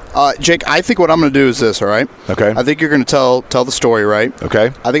 Jake, I think what I'm going to do is this, all right? Okay. I think you're going to tell the story, right?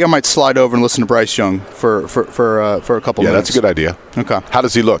 Okay. I think I might slide over and listen to Bryce Young for a couple minutes. Yeah, that's a good idea. Okay. How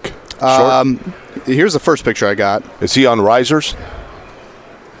does he look? Short? Here's the first picture I got. Is he on risers?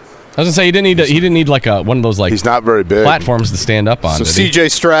 I was gonna say he didn't need like one of those like he's not very big platforms to stand up on. So C.J.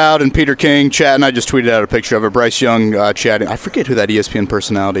 Stroud and Peter King chatting. I just tweeted out a picture of it. Bryce Young chatting. I forget who that ESPN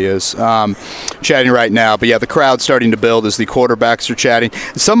personality is. Chatting right now. But yeah, the crowd's starting to build as the quarterbacks are chatting.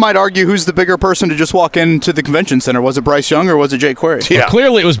 Some might argue who's the bigger person to just walk into the convention center. Was it Bryce Young or was it Jake Query? Yeah. Well,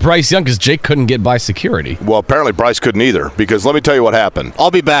 clearly it was Bryce Young because Jake couldn't get by security. Well, apparently Bryce couldn't either because let me tell you what happened.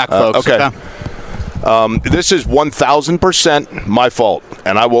 I'll be back, folks. Okay. This is 1,000% my fault,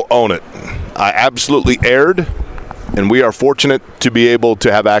 and I will own it. I absolutely erred, and we are fortunate to be able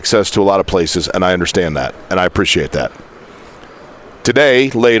to have access to a lot of places, and I understand that, and I appreciate that.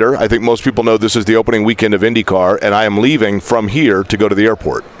 Today, later, I think most people know this is the opening weekend of IndyCar, and I am leaving from here to go to the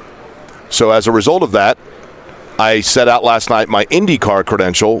airport. So as a result of that, I set out last night my IndyCar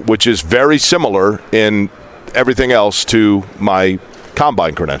credential, which is very similar in everything else to my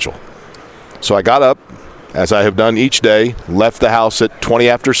Combine credential. So I got up, as I have done each day, left the house at 20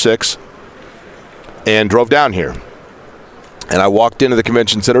 after 6, and drove down here. And I walked into the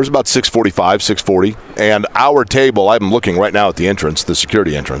convention center. It was about 6:45, 6:40. And our table, I'm looking right now at the entrance, the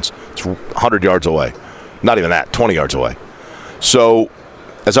security entrance. It's 100 yards away. Not even that, 20 yards away. So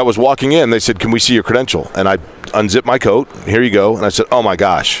as I was walking in, they said, "Can we see your credential?" And I unzipped my coat. Here you go. And I said, "Oh, my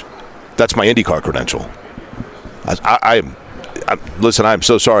gosh, that's my IndyCar credential." Listen, I'm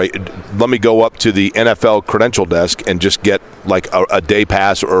so sorry. Let me go up to the NFL credential desk and just get like a day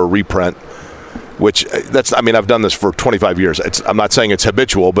pass or a reprint. Which I've done this for 25 years. I'm not saying it's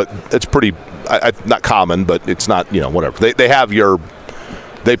habitual, but it's pretty not common, but it's not, whatever.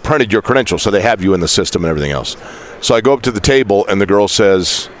 They printed your credentials, so they have you in the system and everything else. So I go up to the table, and the girl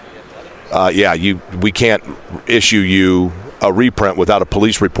says, we can't issue you a reprint without a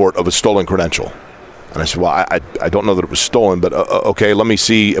police report of a stolen credential. And I said, well, I don't know that it was stolen, but okay, let me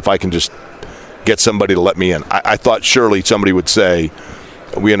see if I can just get somebody to let me in. I thought surely somebody would say,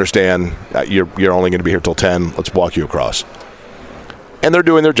 we understand you're only going to be here till 10. Let's walk you across. And they're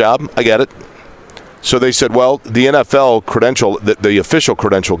doing their job. I get it. So they said, well, the NFL credential, the official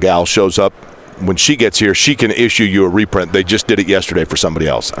credential gal shows up. When she gets here, she can issue you a reprint. They just did it yesterday for somebody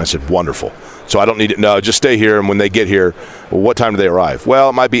else. I said, wonderful. So I don't need it. No, just stay here. And when they get here, well, what time do they arrive? Well,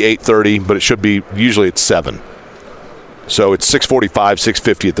 it might be 8:30, but it should be, usually it's 7. So it's 6:45,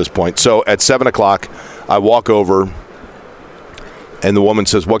 6:50 at this point. So at 7 o'clock, I walk over. And the woman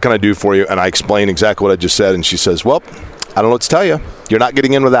says, what can I do for you? And I explain exactly what I just said. And she says, well, I don't know what to tell you. You're not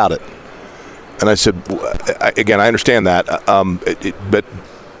getting in without it. And I said, again, I understand that. But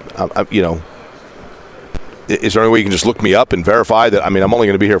is there any way you can just look me up and verify that? I'm only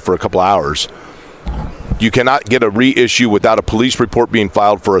going to be here for a couple hours. You cannot get a reissue without a police report being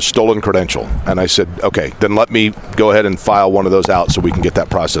filed for a stolen credential. And I said, okay, then let me go ahead and file one of those out so we can get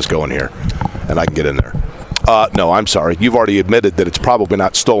that process going here. And I can get in there. No, I'm sorry. You've already admitted that it's probably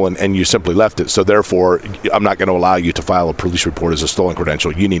not stolen and you simply left it. So therefore, I'm not going to allow you to file a police report as a stolen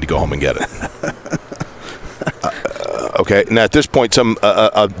credential. You need to go home and get it. Okay. And at this point,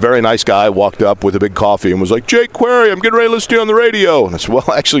 a very nice guy walked up with a big coffee and was like, Jake Query, I'm getting ready to listen to you on the radio. And I said, well,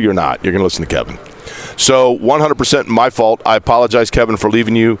 actually, you're not. You're going to listen to Kevin. So 100% my fault. I apologize, Kevin, for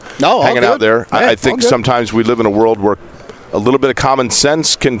leaving you hanging out there. Yeah, I think sometimes we live in a world where a little bit of common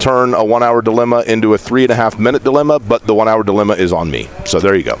sense can turn a 1-hour dilemma into a 3.5-minute dilemma, but the 1-hour dilemma is on me. So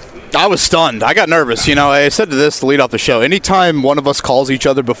there you go. I was stunned. I got nervous. I said to this to lead off the show. Anytime one of us calls each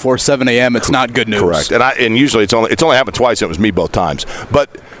other before 7 a.m., it's not good news. Correct. And usually it's only happened twice, and it was me both times. But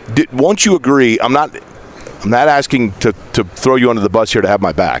won't you agree? I'm not asking to throw you under the bus here to have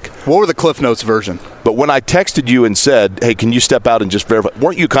my back. What were the Cliff Notes version? But But when I texted you and said, hey, can you step out and just verify,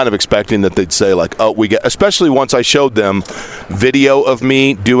 weren't you kind of expecting that they'd say, like, oh, we get, especially once I showed them video of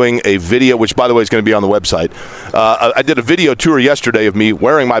me doing a video, which, by the way, is going to be on the website. I did a video tour yesterday of me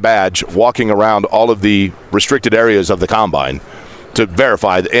wearing my badge, walking around all of the restricted areas of the combine to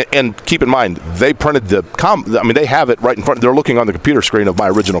verify. And keep in mind, they printed they have it right in front. They're looking on the computer screen of my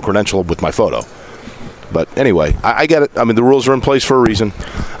original credential with my photo. But anyway, I get it. I mean, the rules are in place for a reason.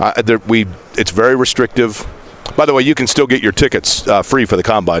 It's very restrictive. By the way, you can still get your tickets free for the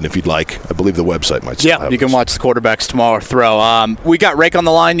Combine if you'd like. I believe the website might still have you can watch the quarterbacks tomorrow throw. We got Rake on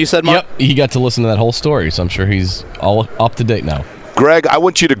the line, you said, Mark? Yep, he got to listen to that whole story, so I'm sure he's all up to date now. Greg, I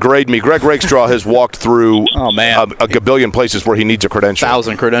want you to grade me. Greg Rakestraw has walked through a gabillion places where he needs a credential.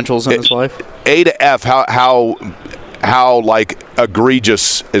 1,000 credentials in his life. A to F, how like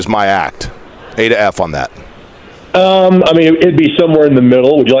egregious is my act? A to F on that. I mean, it'd be somewhere in the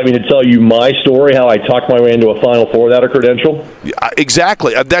middle. Would you like me to tell you my story, how I talked my way into a Final Four without a credential?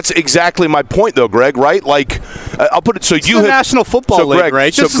 Exactly. That's exactly my point, though, Greg. Right? Like, I'll put it so it's the National Football League, Greg,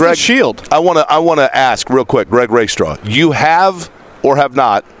 right? This is the Shield. I want to ask real quick, Greg Rakestraw. You have or have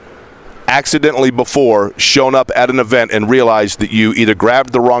not accidentally before shown up at an event and realized that you either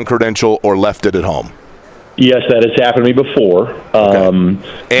grabbed the wrong credential or left it at home? Yes, that has happened to me before. Okay.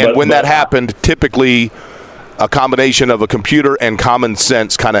 And when that happened, typically a combination of a computer and common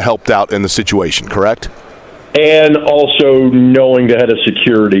sense kind of helped out in the situation, correct? And also knowing the head of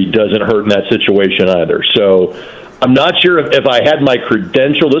security doesn't hurt in that situation either. So I'm not sure if I had my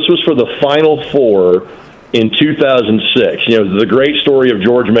credential. This was for the Final Four in 2006. You know, the great story of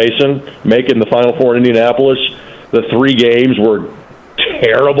George Mason making the Final Four in Indianapolis. The 3 games were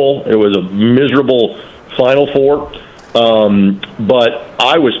terrible. It was a miserable Final Four. But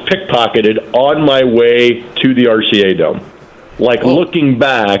I was pickpocketed on my way to the RCA Dome. Like, looking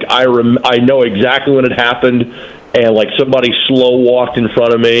back, I know exactly when it happened, and like somebody slow walked in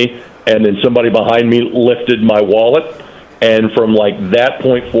front of me, and then somebody behind me lifted my wallet. And from like that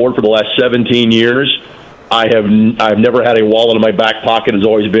point forward, for the last 17 years, I've never had a wallet in my back pocket. It's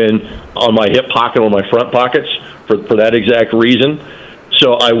always been on my hip pocket or my front pockets for that exact reason.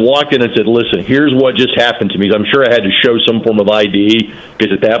 So I walked in and said, listen, here's what just happened to me. I'm sure I had to show some form of ID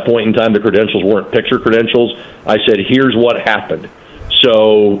because at that point in time the credentials weren't picture credentials. I said, here's what happened.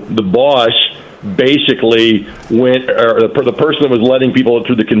 So the boss basically went, or the person that was letting people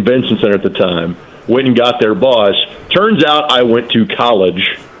through the convention center at the time, went and got their boss. Turns out I went to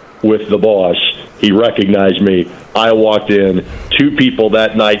college with the boss. He recognized me. I walked in. 2 people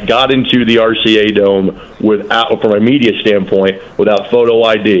that night got into the RCA Dome without, from a media standpoint, without photo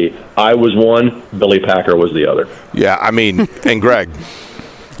ID. I was one. Billy Packer was the other. Yeah, I mean, and Greg.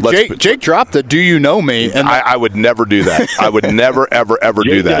 Jake dropped the "Do you know me?" And I would never do that. I would never, ever, ever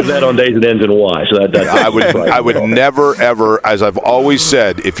do that. Jake did that on Days and Ends and Y. So I would never, ever, as I've always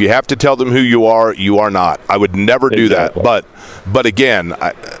said, if you have to tell them who you are not. I would never do that. But again,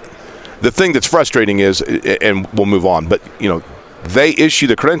 the thing that's frustrating is, and we'll move on, but you know, they issue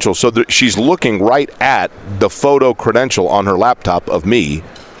the credentials, so she's looking right at the photo credential on her laptop of me.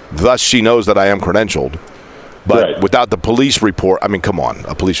 Thus, she knows that I am credentialed. But without the police report, I mean, come on,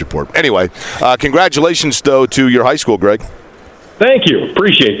 a police report. Anyway, congratulations, though, to your high school, Greg. Thank you.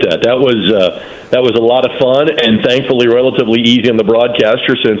 Appreciate that. That was a lot of fun and thankfully relatively easy on the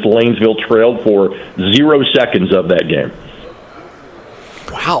broadcaster since Lanesville trailed for 0 seconds of that game.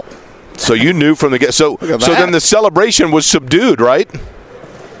 Wow. So you knew from the get. So then the celebration was subdued, right?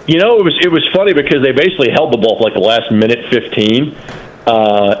 You know, it was funny because they basically held the ball for like the last minute 15.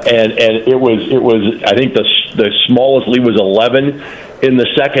 And it was I think the smallest lead was 11 in the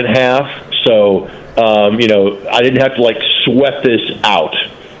second half. So you know, I didn't have to like sweat this out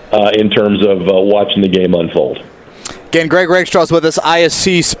in terms of watching the game unfold. Again, Greg Rakestraw is with us,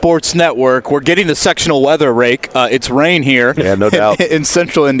 ISC Sports Network. We're getting the sectional weather, Rake. It's rain here. Yeah, no doubt. In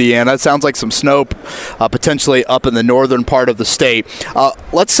central Indiana. It sounds like some snow potentially up in the northern part of the state.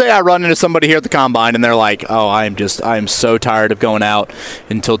 Let's say I run into somebody here at the Combine and they're like, oh, I am so tired of going out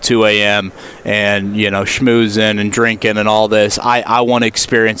until 2 a.m. and, you know, schmoozing and drinking and all this. I want to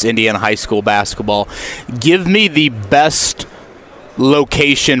experience Indiana high school basketball. Give me the best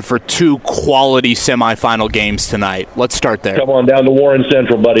location for 2 quality semifinal games tonight. Let's start there. Come on down to Warren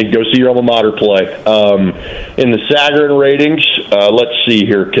Central, buddy. Go see your alma mater play. In the Sagarin ratings, let's see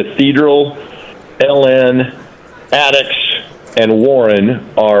here. Cathedral, LN, Attucks, and Warren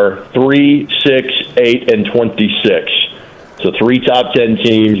are 3, 6, 8, and 26. So 3 top 10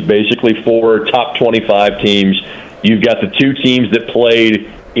 teams, basically 4 top 25 teams. You've got the 2 teams that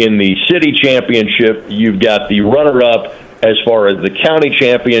played in the city championship. You've got the runner-up as far as the county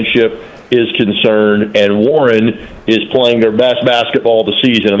championship, is concerned, and Warren is playing their best basketball of the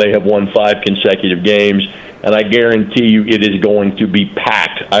season, and they have won 5 consecutive games. And I guarantee you it is going to be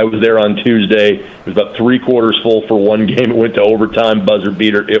packed. I was there on Tuesday. It was about 3/4 full for one game. It went to overtime, buzzer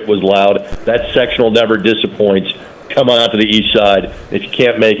beater. It was loud. That sectional never disappoints. Come on out to the east side. If you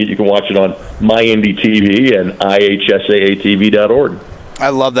can't make it, you can watch it on MyIndyTV and IHSAATV.org. I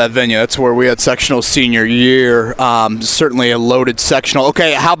love that venue. That's where we had sectional senior year. Certainly a loaded sectional.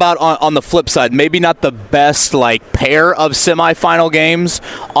 Okay, how about on the flip side? Maybe not the best pair of semifinal games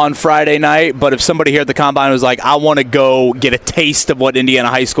on Friday night, but if somebody here at the Combine was like, I want to go get a taste of what Indiana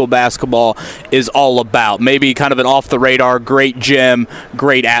high school basketball is all about, maybe kind of an off-the-radar, great gym,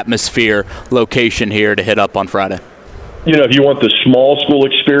 great atmosphere location here to hit up on Friday. If you want the small school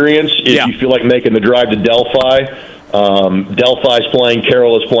experience, if you feel like making the drive to Delphi, Delphi's playing,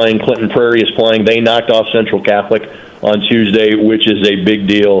 Carroll is playing, Clinton Prairie is playing. They knocked off Central Catholic on Tuesday, which is a big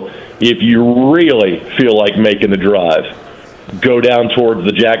deal. If you really feel like making the drive, go down towards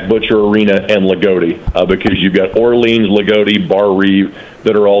the Jack Butcher Arena and Lagodi, because you've got Orleans, Lagodi, Bar Reeve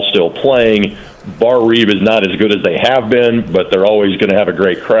that are all still playing. Bar Reeve is not as good as they have been, but they're always going to have a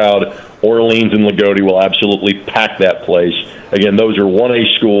great crowd. Orleans and Lagodi will absolutely pack that place. Again, those are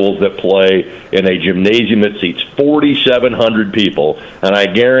 1A schools that play in a gymnasium that seats 4,700 people, and I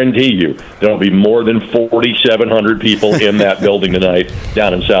guarantee you there will be more than 4,700 people in that building tonight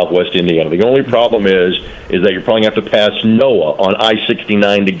down in southwest Indiana. The only problem is that you're probably going to have to pass Noah on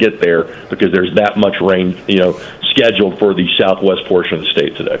I-69 to get there, because there's that much rain, scheduled for the southwest portion of the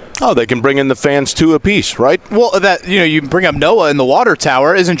state today. Oh, they can bring in the fans two apiece, right? Well, you bring up Noah in the water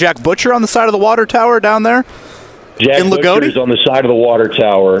tower. Isn't Jack Butcher on the side of the water tower down there? Jack Butcher is on the side of the water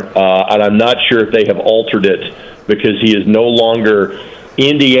tower, and I'm not sure if they have altered it, because he is no longer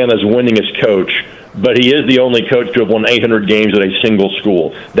Indiana's winningest coach, but he is the only coach to have won 800 games at a single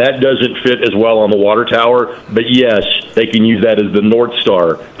school. That doesn't fit as well on the water tower, but yes, they can use that as the North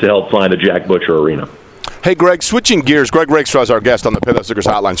Star to help find the Jack Butcher Arena. Hey, Greg, switching gears. Greg Rakestraw is our guest on the Payless Liquors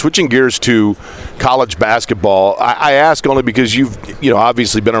Hotline. Switching gears to college basketball, I ask only because you've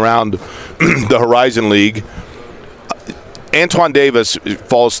obviously been around the Horizon League. Antoine Davis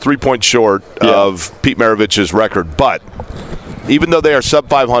falls 3 points short of Pete Maravich's record, but even though they are sub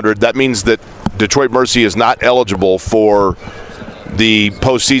 500, that means that Detroit Mercy is not eligible for the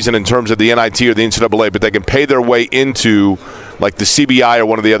postseason in terms of the NIT or the NCAA, but they can pay their way into the CBI or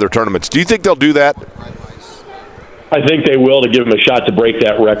one of the other tournaments. Do you think they'll do that? I think they will, to give him a shot to break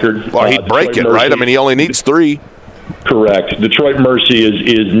that record. Well, he'd break it, right? I mean, he only needs 3. Correct. Detroit Mercy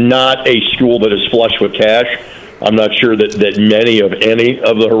is not a school that is flush with cash. I'm not sure that any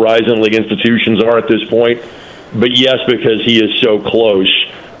of the Horizon League institutions are at this point. But yes, because he is so close,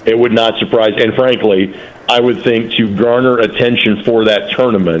 it would not surprise. And frankly, I would think to garner attention for that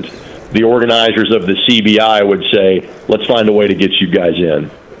tournament, the organizers of the CBI would say, let's find a way to get you guys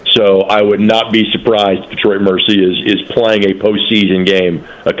in. So I would not be surprised if Detroit Mercy is playing a postseason game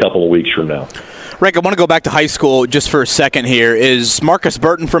a couple of weeks from now. Rick, I want to go back to high school just for a second here. Is Marcus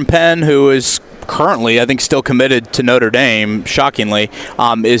Burton from Penn, who is currently, I think, still committed to Notre Dame, shockingly,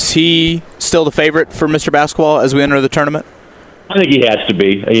 is he still the favorite for Mr. Basketball as we enter the tournament? I think he has to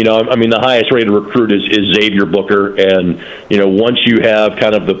be. The highest-rated recruit is Xavier Booker, and, once you have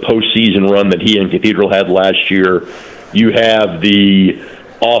kind of the postseason run that he and Cathedral had last year, you have the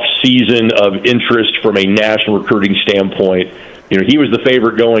off-season of interest from a national recruiting standpoint. He was the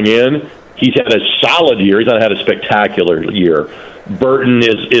favorite going in. He's had a solid year. He's not had a spectacular year. Burton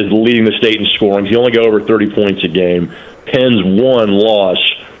is leading the state in scoring. He only got over 30 points a game. Penn's one loss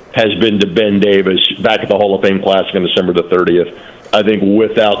has been to Ben Davis back at the Hall of Fame Classic on December the 30th. I think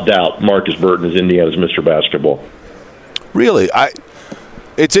without doubt, Marcus Burton is Indiana's Mr. Basketball. Really?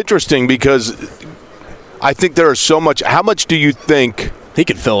 It's interesting because I think there is so much. How much do you think he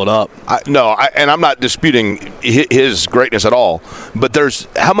could fill it up? And I'm not disputing his greatness at all, but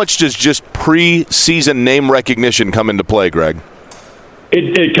how much does just preseason name recognition come into play, Greg?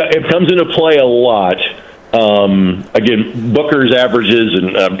 It comes into play a lot. Again, Booker's averages,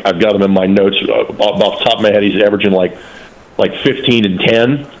 and I've got them in my notes off the top of my head, he's averaging like 15 and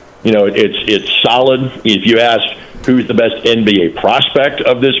 10. It's solid. If you ask who's the best NBA prospect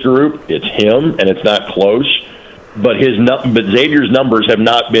of this group, it's him, and it's not close. But Xavier's numbers have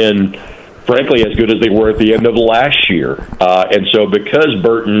not been, frankly, as good as they were at the end of last year. And so because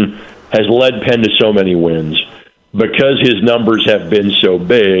Burton has led Penn to so many wins, because his numbers have been so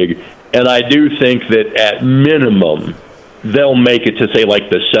big, and I do think that at minimum they'll make it to, say,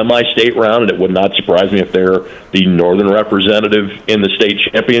 the semi-state round, and it would not surprise me if they're the northern representative in the state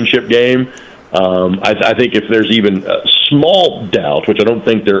championship game. I think if there's even a small doubt, which I don't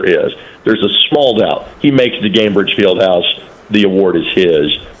think there is, there's a small doubt, he makes the Gainbridge Fieldhouse, the award is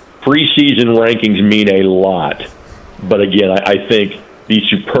his. Preseason rankings mean a lot. But again, I think the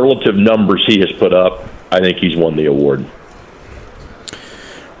superlative numbers he has put up, I think he's won the award.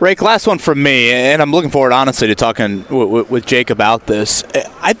 Rake, last one from me, and I'm looking forward, honestly, to talking with Jake about this.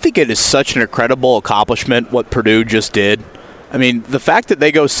 I think it is such an incredible accomplishment what Purdue just did. I mean, the fact that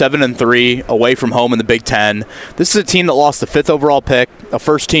they go 7-3 away from home in the Big Ten. This is a team that lost the 5th overall pick, a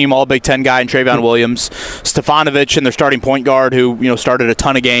first-team All-Big Ten guy in Travion Williams, Stefanovic, and their starting point guard who started a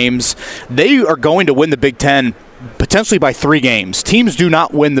ton of games. They are going to win the Big Ten potentially by 3 games. Teams do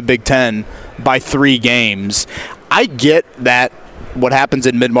not win the Big Ten by 3 games. I get that what happens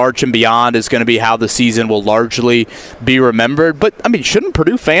in mid-March and beyond is going to be how the season will largely be remembered. But, I mean, shouldn't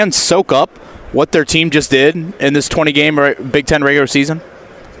Purdue fans soak up what their team just did in this 20-game Big Ten regular season?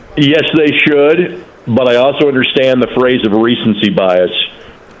 Yes, they should, but I also understand the phrase of recency bias,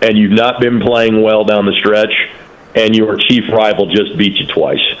 and you've not been playing well down the stretch, and your chief rival just beat you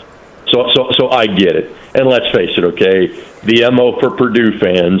twice. So I get it. And let's face it, okay, the MO for Purdue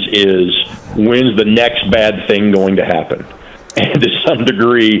fans is, when's the next bad thing going to happen? And to some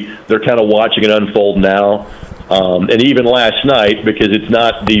degree, they're kind of watching it unfold now. And even last night, because it's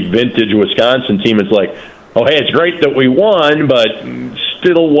not the vintage Wisconsin team, it's like, oh, hey, it's great that we won, but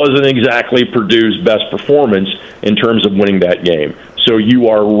still wasn't exactly Purdue's best performance in terms of winning that game. So you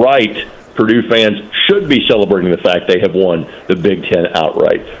are right. Purdue fans should be celebrating the fact they have won the Big Ten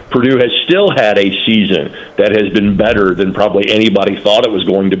outright. Purdue has still had a season that has been better than probably anybody thought it was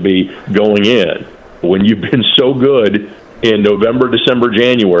going to be going in. When you've been so good in November, December,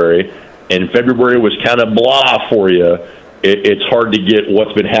 January, and February was kind of blah for you, it's hard to get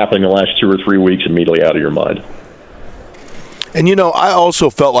what's been happening the last 2 or 3 weeks immediately out of your mind. And, I also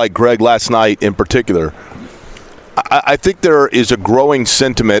felt like, Greg, last night in particular, I think there is a growing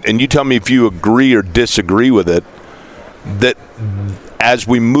sentiment, and you tell me if you agree or disagree with it, that as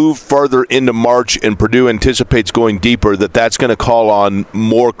we move further into March and Purdue anticipates going deeper, that's going to call on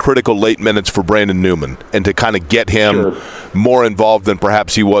more critical late minutes for Brandon Newman and to kind of get him more involved than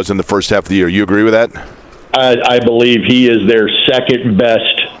perhaps he was in the first half of the year. You agree with that? I believe he is their second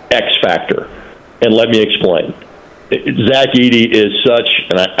best X factor. And let me explain. Zach Edey is such,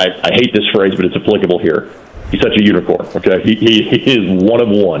 and I hate this phrase, but it's applicable here. He's such a unicorn, okay? He is one of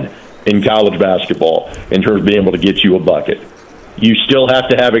one in college basketball in terms of being able to get you a bucket. You still have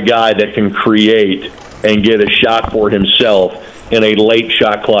to have a guy that can create and get a shot for himself in a late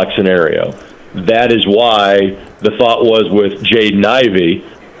shot clock scenario. That is why the thought was with Jaden Ivey,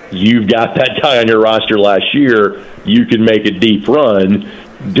 you've got that guy on your roster last year, you can make a deep run.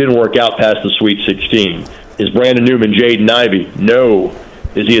 Didn't work out past the Sweet 16. Is Brandon Newman Jaden Ivey? No.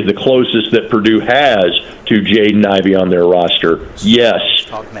 Is he the closest that Purdue has to Jaden Ivey on their roster? Yes.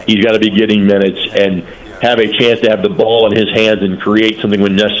 He's got to be getting minutes and have a chance to have the ball in his hands and create something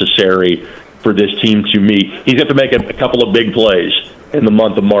when necessary for this team to meet. He's got to make a couple of big plays in the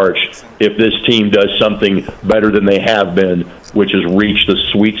month of March if this team does something better than they have been, which is reach the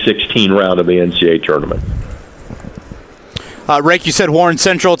Sweet 16 round of the NCAA tournament. Rake, you said Warren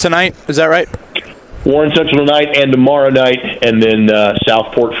Central tonight. Is that right? Warren Central tonight and tomorrow night, and then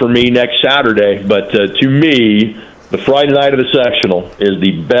Southport for me next Saturday. But to me, the Friday night of the sectional is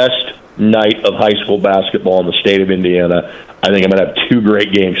the best night of high school basketball in the state of Indiana. I think I'm going to have 2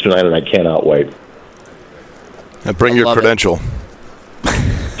 great games tonight, and I cannot wait. And bring your credential.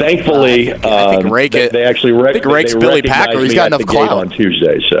 Thankfully, I think Rake they actually Rake's Billy Packer. He's got enough clout on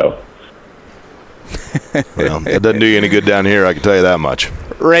Tuesday. So, well, it doesn't do you any good down here. I can tell you that much.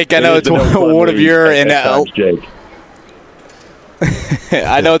 Rake, I know it's one of your Jake.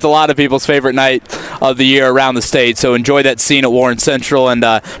 I know it's a lot of people's favorite night of the year around the state, so enjoy that scene at Warren Central, and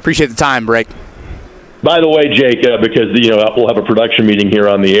appreciate the time, Rake. By the way, Jake, because we'll have a production meeting here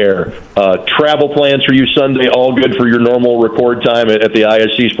on the air. Travel plans for you Sunday, all good for your normal record time at the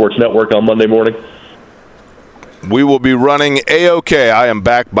ISC Sports Network on Monday morning? We will be running A-OK. I am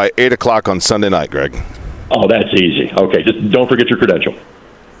back by 8 o'clock on Sunday night, Greg. Oh, that's easy. Okay, just don't forget your credential.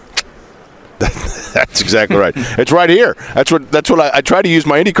 That's exactly right. It's right here. That's what I tried to use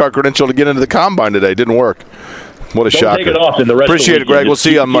my IndyCar credential to get into the combine today. It didn't work. What a shocker. Don't take it off in the rest Appreciate of the it, Greg. We'll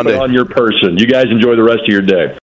see you on Monday. Keep it on your person. You guys enjoy the rest of your day.